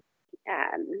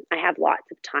I have lots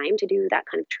of time to do that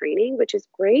kind of training, which is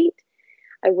great.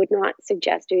 I would not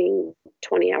suggest doing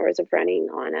 20 hours of running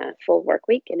on a full work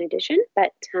week in addition,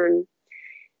 but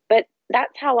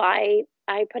that's how I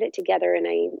put it together, and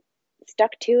I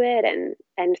stuck to it,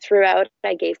 and throughout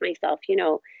I gave myself,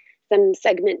 some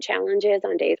segment challenges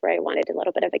on days where I wanted a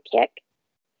little bit of a kick.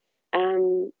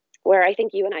 Where I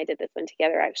think you and I did this one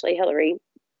together, actually, Hillary,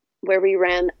 where we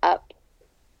ran up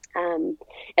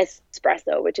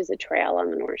Espresso, which is a trail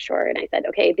on the North Shore. And I said,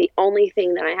 okay, the only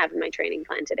thing that I have in my training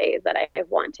plan today is that I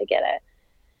want to get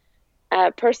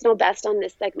a personal best on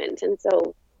this segment. And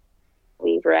so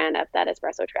we ran up that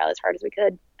Espresso trail as hard as we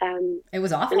could. It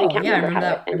was awful. I remember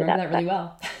that. I remember that really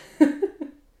well.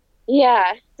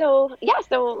 Yeah. So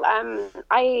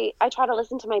I try to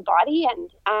listen to my body,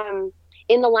 and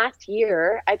in the last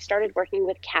year, I've started working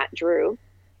with Kat Drew,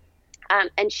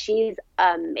 and she's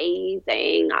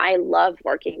amazing. I love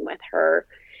working with her.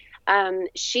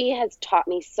 She has taught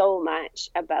me so much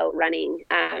about running,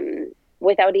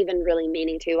 without even really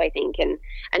meaning to, I think. And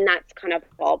that's kind of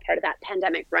all part of that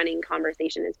pandemic running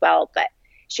conversation as well. But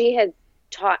she has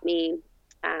taught me,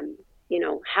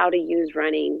 how to use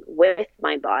running with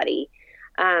my body.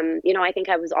 I think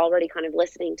I was already kind of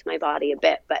listening to my body a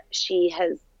bit, but she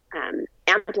has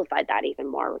amplified that even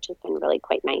more, which has been really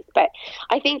quite nice. But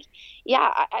I think,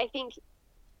 I think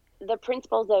the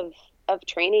principles of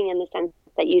training, in the sense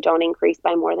that you don't increase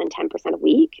by more than 10% a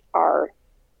week, are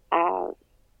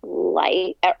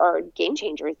game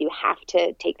changers. You have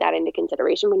to take that into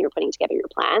consideration when you're putting together your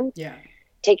plan. Yeah.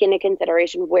 Take into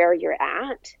consideration where you're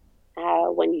at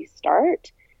when you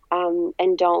start,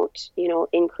 and don't,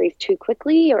 increase too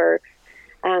quickly, or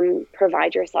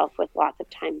provide yourself with lots of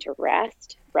time to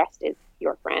rest. Rest is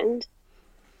your friend.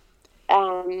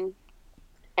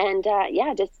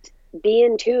 Just be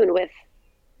in tune with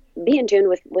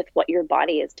what your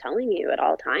body is telling you at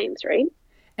all times, right?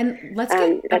 And those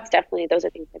are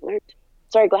things I've learned.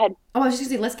 Sorry, go ahead. Oh, I was just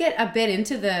gonna say, let's get a bit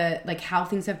into the, how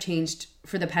things have changed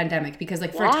for the pandemic, because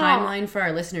for a timeline for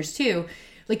our listeners too,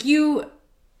 you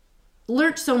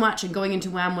learned so much, and going into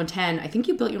WAM 110, I think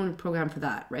you built your own program for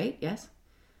that, right? Yes?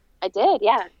 I did.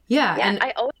 Yeah. Yeah. And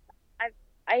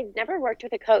I've never worked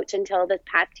with a coach until this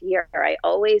past year. I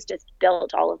always just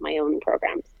built all of my own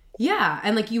programs. Yeah,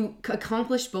 and you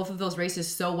accomplished both of those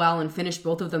races so well, and finished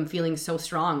both of them feeling so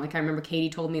strong. I remember Katie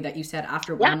told me that you said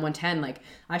after WAM 110,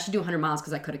 I should do 100 miles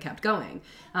because I could have kept going.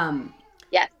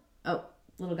 Yes. Oh,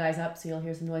 little guy's up, so you'll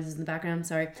hear some noises in the background.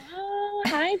 Sorry. Oh,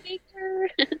 hi, Victor.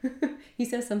 He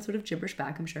says some sort of gibberish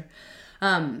back, I'm sure.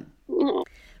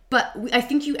 But I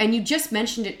think you just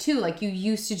mentioned it too. You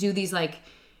used to do these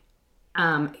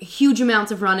huge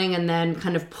amounts of running, and then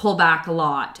kind of pull back a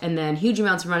lot, and then huge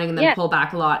amounts of running, and then pull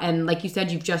back a lot. And like you said,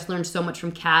 you've just learned so much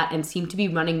from Kat, and seem to be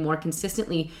running more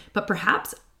consistently, but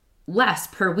perhaps less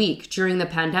per week during the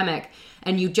pandemic.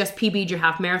 And you just PB'd your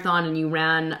half marathon, and you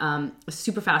ran a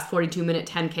super fast 42-minute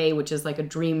 10K, which is a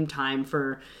dream time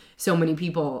for so many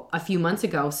people, a few months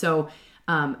ago. So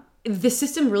the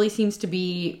system really seems to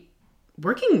be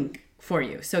working for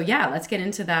you. So let's get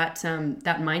into that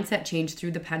mindset change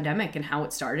through the pandemic, and how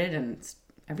it started and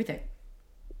everything.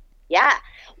 Yeah.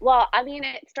 Well,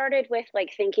 it started with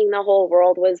thinking the whole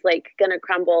world was gonna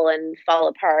crumble and fall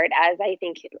apart, as I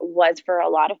think it was for a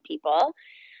lot of people.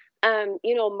 Coming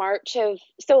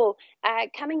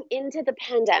into the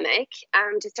pandemic,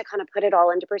 just to kind of put it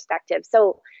all into perspective.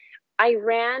 So I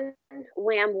ran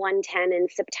WAM 110 in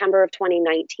September of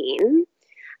 2019.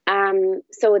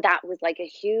 So that was a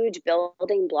huge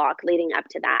building block leading up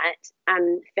to that.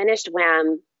 Finished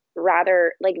WAM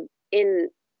rather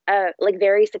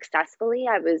very successfully.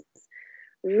 I was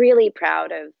really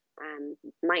proud of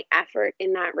my effort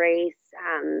in that race,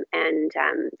 and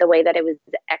the way that it was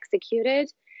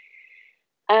executed.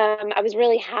 I was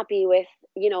really happy with,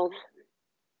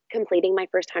 completing my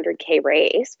first 100K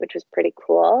race, which was pretty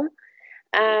cool.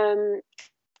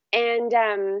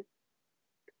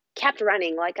 Kept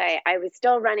running. I was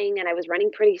still running, and I was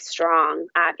running pretty strong,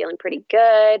 feeling pretty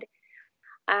good.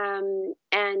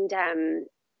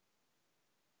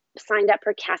 Signed up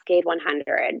for Cascade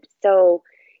 100. So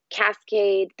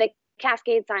the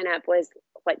Cascade sign up was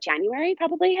January,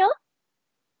 probably, Hill?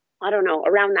 I don't know,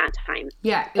 around that time.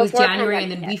 Yeah, it was January,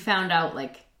 and then we found out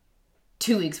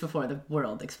 2 weeks before the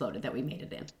world exploded that we made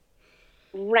it in.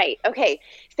 Right. Okay.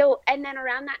 So, and then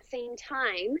around that same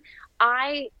time,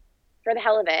 I, for the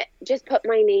hell of it, just put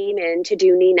my name in to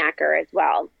do Neenacker as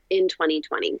well in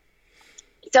 2020.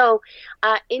 So,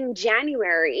 in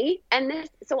January,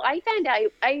 so I found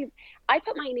out, I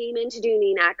put my name in to do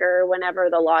Neenacker whenever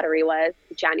the lottery was,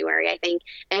 January, I think.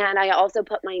 And I also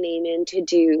put my name in to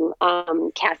do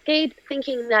Cascade,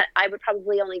 thinking that I would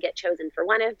probably only get chosen for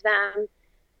one of them,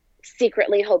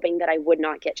 secretly hoping that I would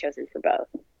not get chosen for both.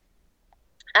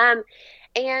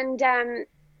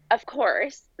 of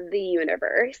course, the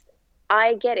universe,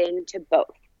 I get into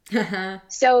both.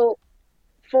 So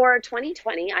for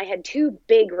 2020, I had two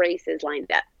big races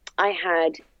lined up. I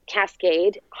had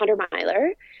Cascade 100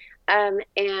 miler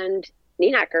and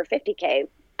Neenacker 50K.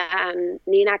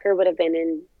 Neenacker would have been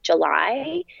in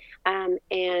July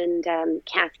and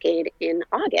Cascade in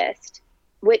August,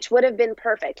 which would have been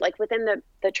perfect. Like within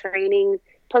the training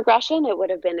progression, it would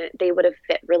have been, they would have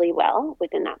fit really well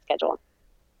within that schedule.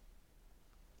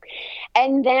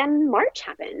 And then March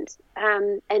happened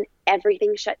and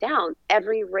everything shut down.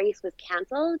 Every race was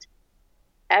canceled.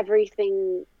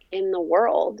 Everything in the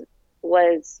world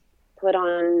was put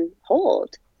on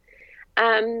hold.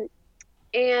 I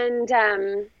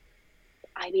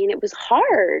mean, it was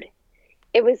hard.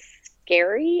 It was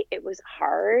scary. It was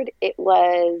hard. It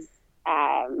was,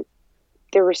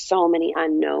 there were so many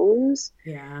unknowns.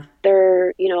 Yeah.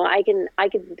 I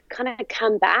could kind of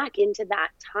come back into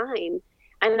that time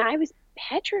and I was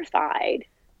petrified.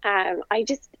 I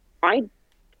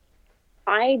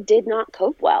did not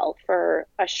cope well for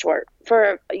a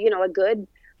good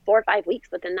 4 or 5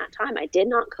 weeks within that time. I did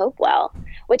not cope well,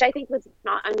 which I think was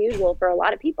not unusual for a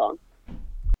lot of people.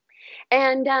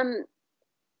 And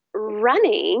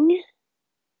running,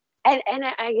 and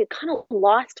I kind of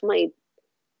lost my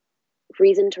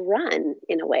reason to run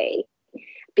in a way,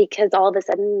 because all of a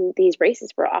sudden these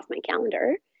races were off my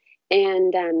calendar.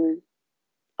 And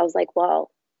I was like,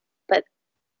 well, but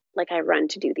like I run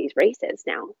to do these races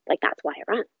now. Like that's why I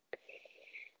run.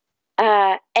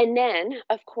 And then,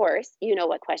 of course,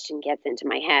 what question gets into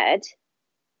my head?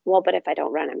 Well, but if I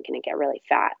don't run, I'm going to get really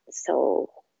fat. So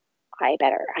I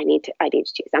need to do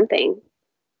something.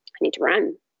 I need to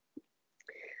run.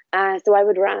 So I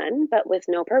would run, but with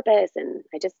no purpose. And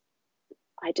I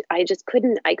just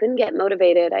couldn't get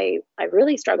motivated. I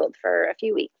really struggled for a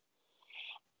few weeks.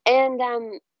 And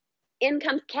in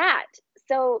comes Kat.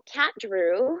 So Kat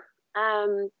Drew,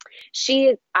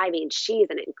 she's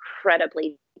an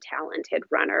incredibly talented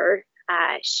runner.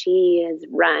 She has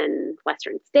run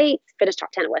Western States, finished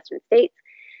top 10 at Western States.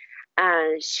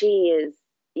 She is,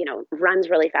 runs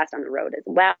really fast on the road as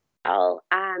well.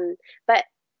 But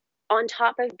on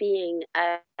top of being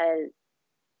a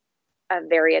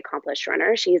very accomplished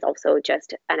runner, she's also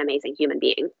just an amazing human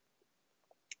being.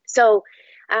 So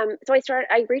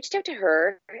I reached out to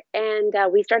her and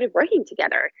we started working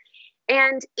together.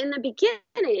 And in the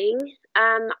beginning,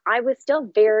 I was still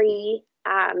very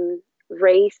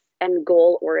race and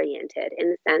goal oriented,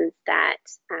 in the sense that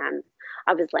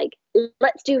I was like,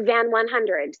 let's do Van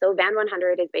 100. So Van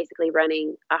 100 is basically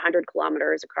running 100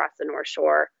 kilometers across the North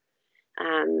Shore,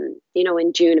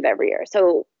 in June of every year.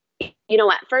 So,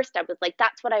 at first I was like,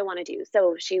 that's what I want to do.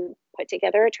 So she put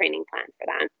together a training plan for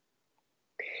that.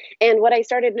 And what I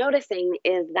started noticing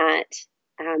is that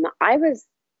I was,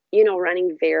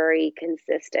 running very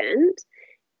consistent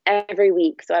every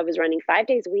week. So I was running 5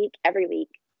 days a week, every week,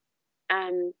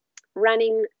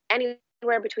 running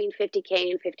anywhere between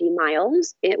 50K and 50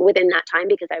 miles within that time,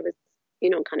 because I was,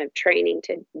 kind of training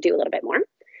to do a little bit more,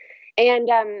 and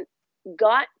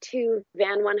got to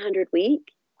Van 100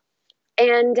 week.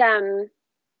 And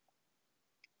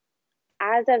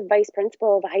as a vice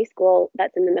principal of a high school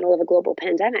that's in the middle of a global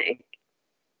pandemic,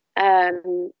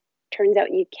 turns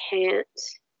out you can't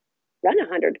run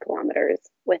 100 kilometers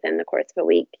within the course of a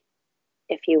week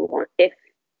if you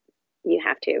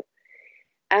have to.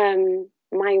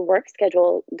 My work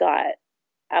schedule got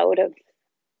out of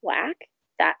whack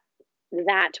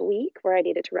that week where I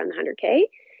needed to run the 100K.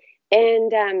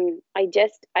 And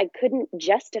I couldn't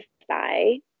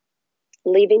justify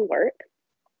leaving work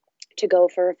to go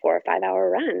for a 4 or 5 hour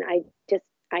run.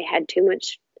 I had too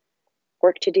much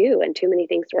work to do and too many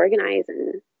things to organize,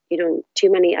 and, too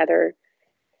many other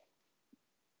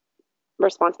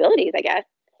responsibilities, I guess.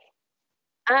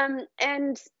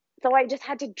 And so I just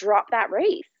had to drop that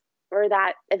race or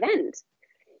that event.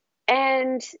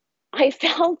 And I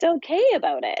felt okay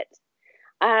about it.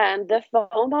 The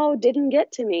FOMO didn't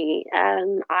get to me.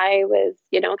 I was,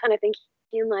 kind of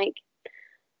thinking like,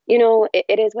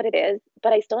 it is what it is,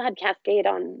 but I still had Cascade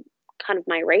on kind of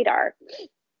my radar.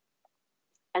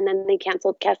 And then they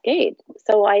canceled Cascade.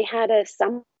 So I had a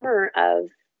summer of,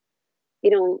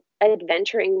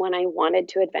 adventuring when I wanted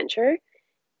to adventure,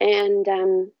 and,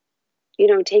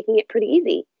 taking it pretty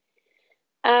easy.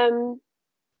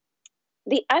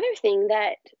 The other thing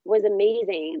that was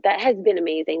amazing, that has been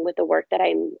amazing with the work that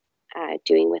I'm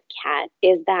doing with Kat,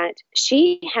 is that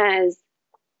she has,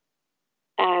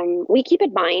 we keep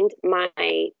in mind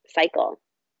my cycle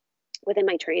within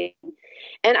my training.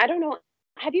 And I don't know,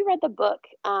 have you read the book,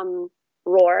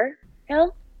 Roar,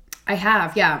 Hill? I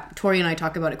have, yeah. Tori and I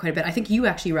talk about it quite a bit. I think you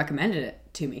actually recommended it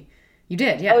to me. You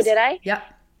did, yes. Oh, did I? Yeah.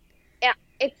 Yeah,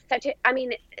 it's such a, I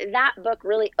mean, that book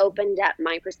really opened up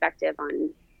my perspective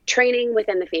on training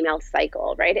within the female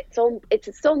cycle, right?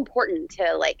 It's so important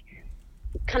to like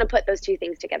kind of put those two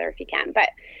things together if you can. But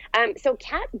so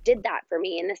Kat did that for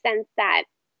me in the sense that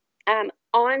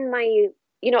on my,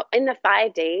 in the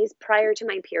 5 days prior to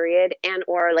my period and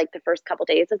or like the first couple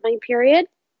days of my period,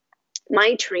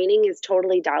 my training is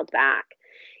totally dialed back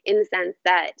in the sense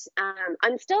that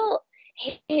I'm still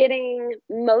hitting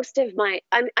most of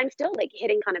I'm still like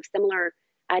hitting kind of similar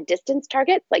distance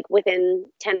targets, like within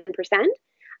 10%.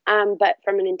 But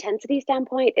from an intensity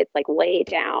standpoint, it's like way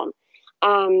down.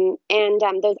 And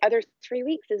those other 3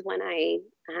 weeks is when I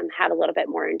have a little bit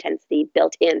more intensity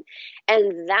built in.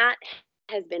 And that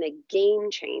has been a game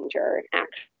changer,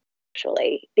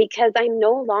 actually, because I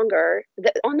no longer,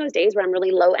 on those days where I'm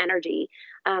really low energy,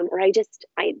 or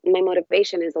my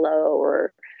motivation is low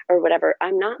or whatever,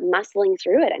 I'm not muscling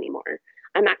through it anymore.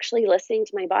 I'm actually listening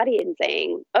to my body and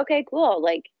saying, okay, cool.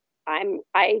 Like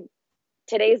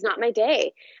today's not my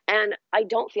day and I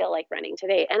don't feel like running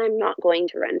today and I'm not going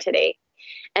to run today.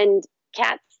 And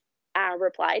Kat's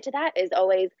reply to that is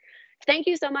always, thank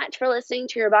you so much for listening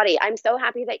to your body. I'm so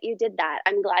happy that you did that.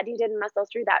 I'm glad you didn't muscle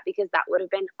through that because that would have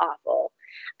been awful.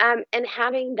 And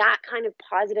having that kind of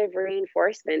positive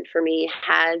reinforcement for me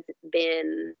has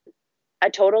been a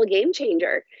total game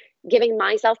changer, giving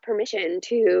myself permission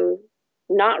to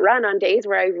not run on days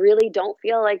where I really don't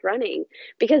feel like running.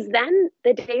 Because then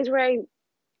the days where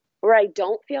I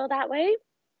don't feel that way,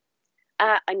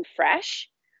 I'm fresh,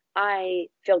 I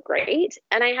feel great,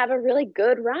 and I have a really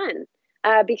good run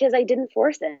because I didn't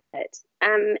force it.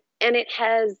 And it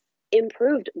has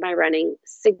improved my running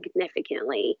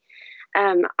significantly.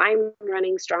 I'm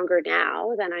running stronger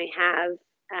now than I have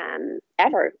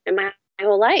ever in my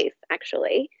whole life,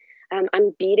 actually.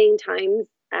 I'm beating times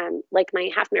like my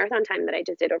half marathon time that I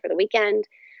just did over the weekend.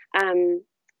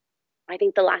 I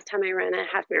think the last time I ran a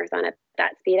half marathon at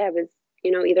that speed, I was,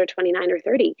 either 29 or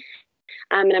 30.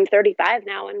 And I'm 35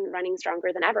 now and running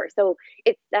stronger than ever. So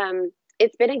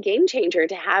it's been a game changer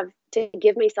to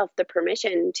give myself the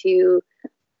permission to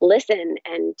listen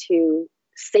and to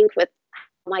sync with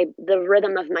the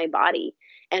rhythm of my body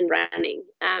and running.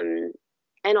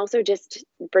 And also just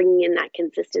bringing in that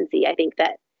consistency. I think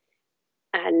that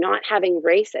not having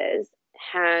races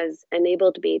has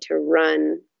enabled me to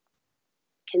run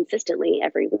consistently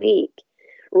every week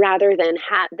rather than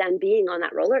being on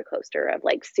that roller coaster of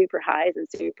like super highs and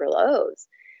super lows.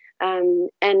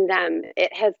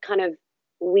 It has kind of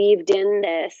weaved in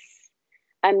this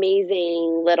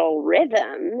amazing little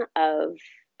rhythm of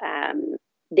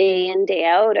day in, day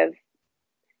out of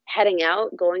heading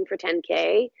out, going for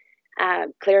 10K,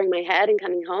 clearing my head and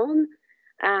coming home,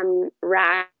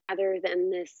 rather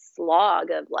than this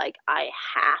slog of like, I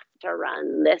have to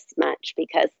run this much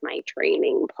because my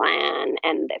training plan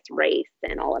and this race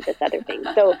and all of this other thing.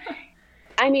 So,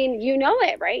 I mean, you know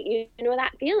it, right? You know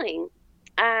that feeling.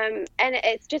 And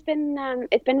it's just been,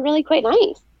 it's been really quite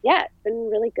nice. Yeah, it's been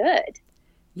really good.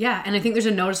 Yeah, and I think there's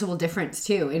a noticeable difference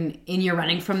too in your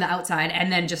running from the outside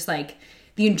and then just like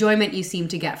the enjoyment you seem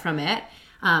to get from it.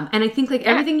 And I think like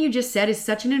everything you just said is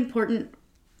such an important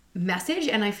message,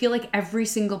 and I feel like every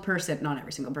single person, not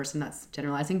every single person, that's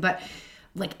generalizing, but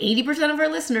like 80% of our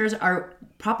listeners are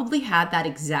probably had that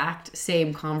exact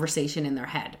same conversation in their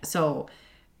head. So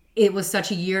it was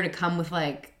such a year to come with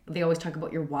like, they always talk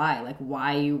about your why, like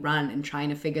why you run and trying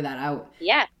to figure that out.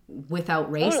 Yeah.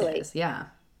 Without races. Totally. Yeah.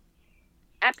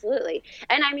 Absolutely.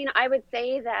 And I mean, I would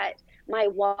say that my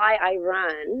why I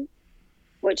run,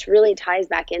 which really ties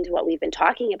back into what we've been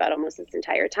talking about almost this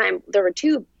entire time. There were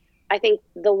two, I think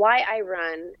the why I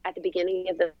run at the beginning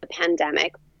of the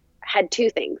pandemic had two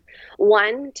things.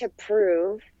 One, to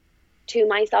prove to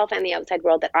myself and the outside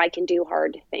world that I can do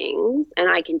hard things and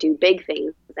I can do big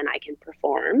things and I can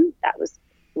perform. That was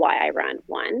why I run,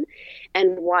 one.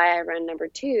 And why I run, number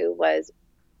two, was,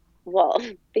 well,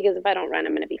 because if I don't run,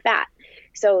 I'm going to be fat.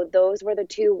 So those were the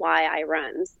two why I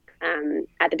runs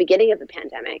at the beginning of the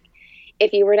pandemic.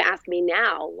 If you were to ask me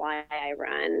now why I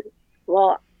run,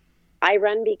 well, I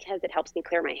run because it helps me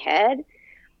clear my head.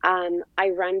 I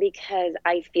run because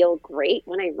I feel great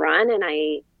when I run, and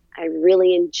I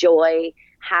really enjoy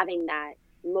having that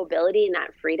mobility and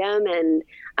that freedom,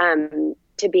 and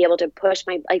to be able to push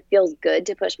it feels good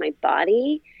to push my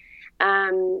body.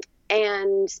 And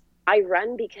I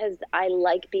run because I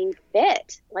like being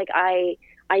fit. Like I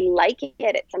like it.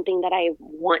 It's something that I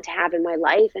want to have in my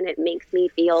life, and it makes me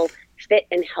feel fit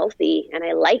and healthy, and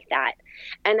I like that.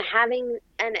 And having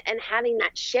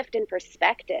that shift in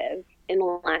perspective in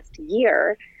the last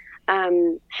year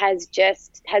has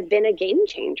been a game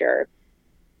changer.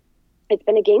 It's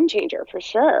been a game changer for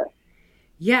sure.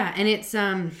 Yeah, and it's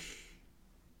I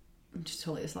just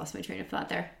totally just lost my train of thought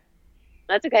there.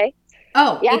 That's okay.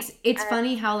 Oh, yeah. It's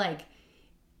funny how like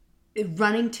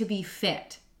running to be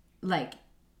fit, like,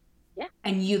 yeah,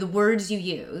 and the words you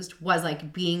used was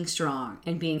like being strong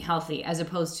and being healthy, as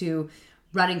opposed to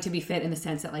running to be fit in the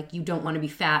sense that like you don't want to be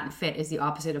fat, and fit is the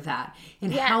opposite of that.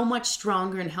 And how much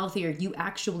stronger and healthier you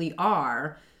actually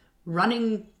are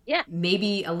running,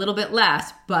 maybe a little bit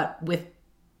less, but with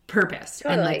purpose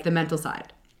and like the mental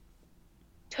side.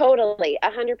 Totally,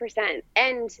 100%.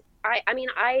 And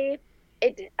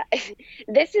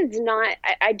this is not,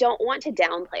 I don't want to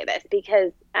downplay this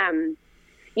because,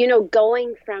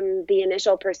 going from the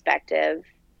initial perspective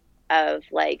of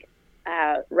like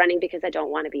running because I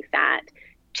don't want to be fat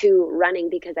to running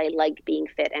because I like being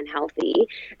fit and healthy,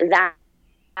 that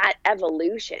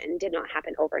evolution did not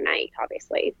happen overnight,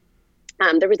 obviously.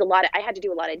 There was I had to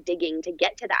do a lot of digging to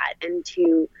get to that and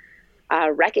to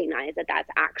recognize that that's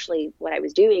actually what I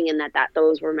was doing, and that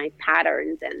those were my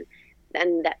patterns, and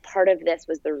that part of this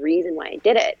was the reason why I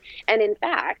did it. And in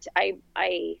fact, I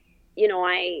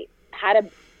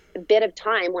had a bit of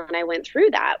time when I went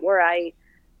through that where I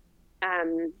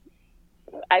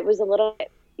was a little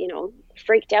bit,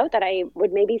 freaked out that I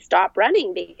would maybe stop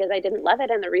running because I didn't love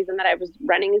it. And the reason that I was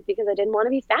running is because I didn't want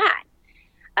to be fat.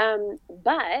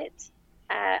 But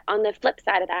on the flip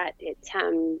side of that,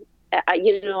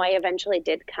 I eventually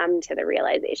did come to the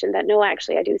realization that no,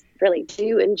 actually, I really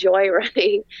do enjoy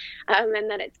running,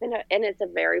 and that it's a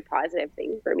very positive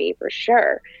thing for me for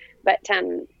sure. But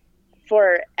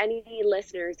for any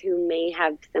listeners who may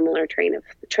have similar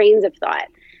trains of thought,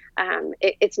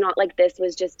 it's not like this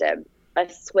was just a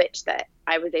switch that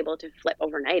I was able to flip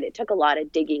overnight. It took a lot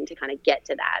of digging to kind of get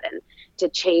to that and to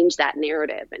change that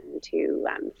narrative and to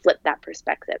flip that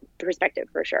perspective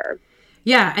for sure.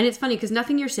 Yeah, and it's funny because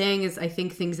nothing you're saying is, I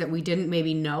think, things that we didn't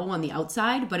maybe know on the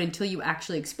outside, but until you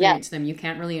actually experience them, you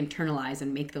can't really internalize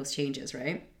and make those changes,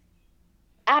 right?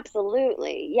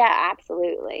 Absolutely. Yeah,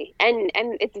 absolutely. And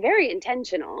it's very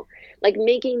intentional. Like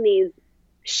making these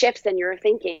shifts in your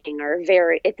thinking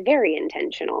it's very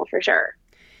intentional for sure.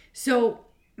 So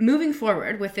moving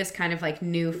forward with this kind of like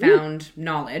newfound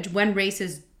knowledge, when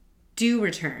races do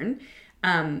return,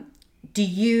 do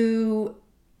you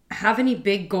have any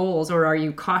big goals, or are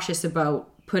you cautious about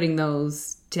putting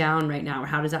those down right now? Or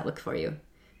how does that look for you?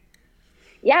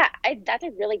 Yeah, that's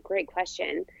a really great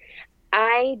question.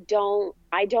 I don't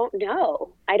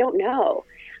know.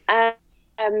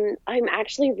 I'm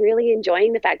actually really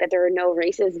enjoying the fact that there are no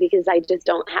races because I just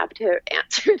don't have to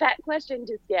answer that question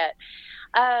just yet.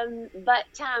 But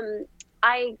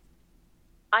I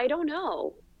don't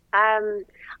know.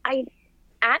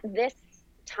 At this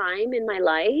time in my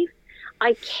life,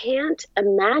 I can't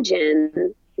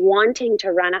imagine wanting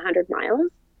to run 100 miles.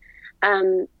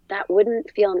 That wouldn't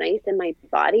feel nice in my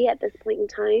body at this point in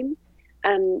time.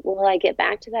 Will I get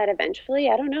back to that eventually?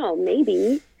 I don't know,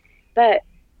 maybe. But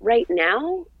right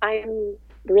now, I'm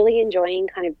really enjoying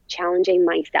kind of challenging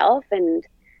myself and,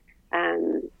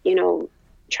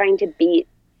 trying to beat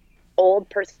old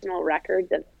personal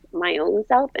records of my own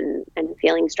self and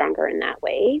feeling stronger in that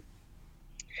way.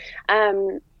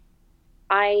 I'm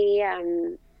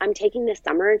taking this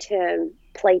summer to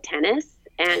play tennis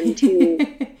and to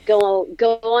go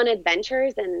on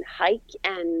adventures and hike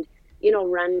and,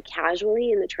 run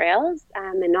casually in the trails,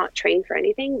 and not train for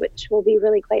anything, which will be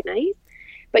really quite nice.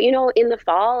 But, in the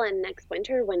fall and next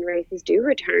winter when races do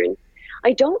return,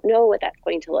 I don't know what that's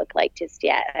going to look like just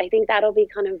yet. I think that'll be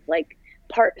kind of like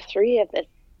part 3 of this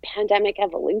pandemic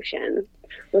evolution.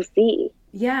 We'll see.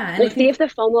 Yeah. We'll see if the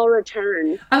FOMO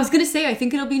returns. I was going to say, I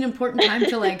think it'll be an important time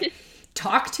to like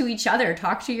talk to each other,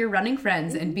 talk to your running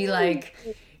friends and be like,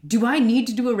 do I need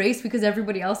to do a race because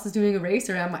everybody else is doing a race,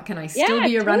 or can I still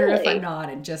be a runner if I'm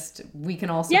not? And just, we can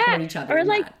all support each other. Or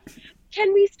like,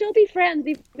 can we still be friends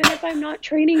even if I'm not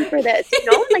training for this?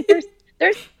 Like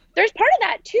there's part of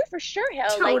that too, for sure, Hill.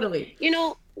 Totally.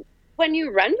 Like, when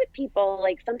you run with people,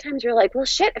 like sometimes you're like, well,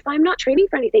 shit, if I'm not training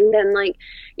for anything, then like,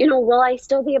 will I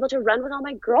still be able to run with all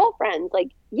my girlfriends?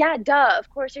 Like, yeah, duh, of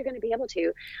course you're going to be able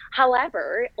to.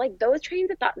 However, like those trains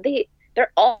of thought,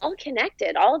 they're all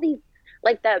connected. All of these,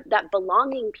 like that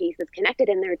belonging piece is connected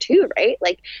in there too, right?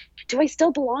 Like, do I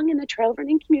still belong in the trail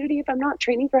running community if I'm not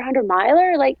training for 100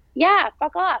 miler? Like, yeah,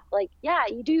 fuck off. Like, yeah,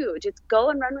 you do. Just go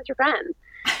and run with your friends.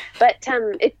 But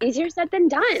it's easier said than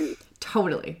done.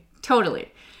 Totally.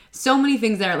 So many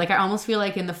things there. Like, I almost feel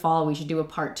like in the fall we should do a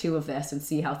part 2 of this and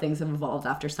see how things have evolved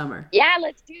after summer. Yeah,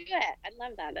 let's do it. I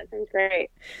love that. That sounds great.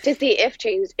 To see if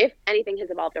anything has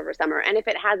evolved over summer. And if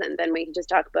it hasn't, then we can just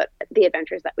talk about the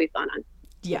adventures that we've gone on.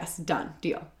 Yes, done.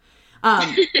 Deal.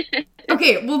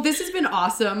 Okay, well, this has been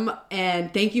awesome.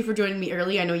 And thank you for joining me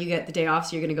early. I know you get the day off,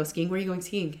 so you're going to go skiing. Where are you going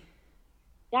skiing?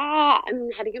 Yeah,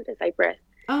 I'm heading up to Cyprus.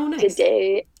 Oh, nice.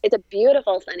 Today. It's a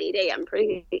beautiful sunny day. I'm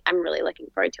really looking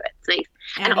forward to it. It's nice.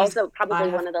 And also probably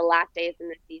one of the last days in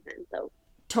the season. So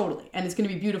totally. And it's going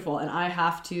to be beautiful. And I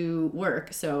have to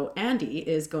work. So Andy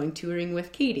is going touring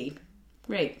with Katie.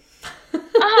 Great.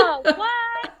 Oh,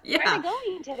 what? Yeah. Where are they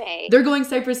going today? They're going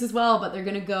Cyprus as well, but they're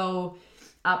going to go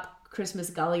up Christmas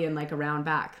Gully and like around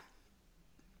back.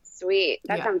 Sweet.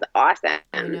 That sounds awesome.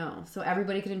 I know. So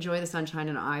everybody can enjoy the sunshine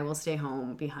and I will stay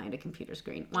home behind a computer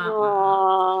screen.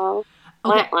 Aww.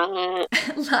 Okay.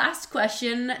 Last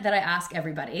question that I ask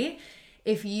everybody.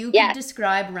 If you could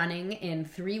describe running in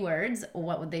 3 words,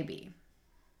 what would they be?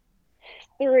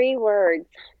 3 words.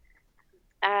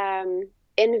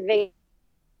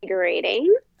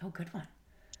 Invigorating. Oh, good one.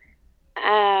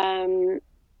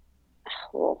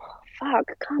 Oh,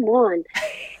 fuck. Come on.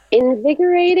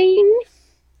 Invigorating.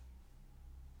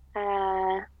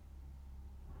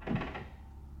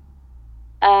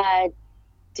 Addictive.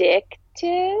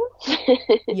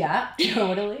 Yeah,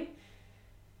 totally.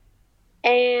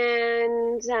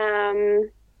 And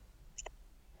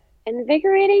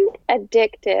invigorating,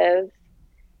 addictive,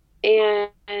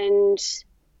 and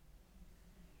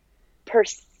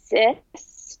persistent.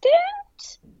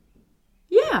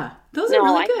 Yeah, those are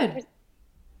really good.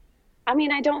 I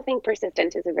mean, I don't think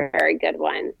persistent is a very good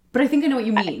one. But I think I know what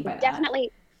you mean by that.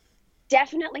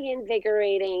 Definitely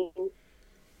invigorating.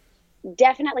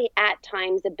 Definitely at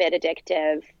times a bit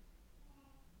addictive.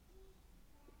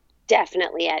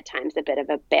 Definitely at times a bit of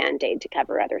a Band-Aid to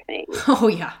cover other things. Oh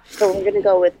yeah. So we're gonna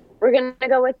go with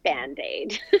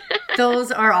Band-Aid.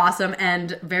 Those are awesome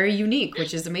and very unique,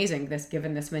 which is amazing.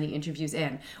 Given this many interviews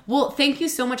in. Well, thank you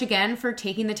so much again for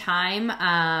taking the time.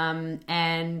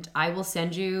 And I will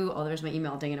send you. Oh, there's my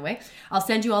email dinging away. I'll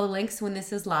send you all the links when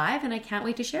this is live, and I can't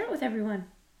wait to share it with everyone.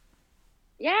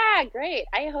 Yeah, great.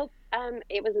 I hope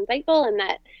it was insightful and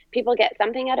that people get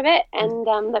something out of it and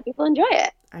that people enjoy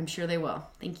it. I'm sure they will.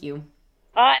 Thank you.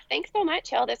 Thanks so much,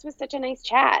 Hill. This was such a nice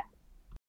chat.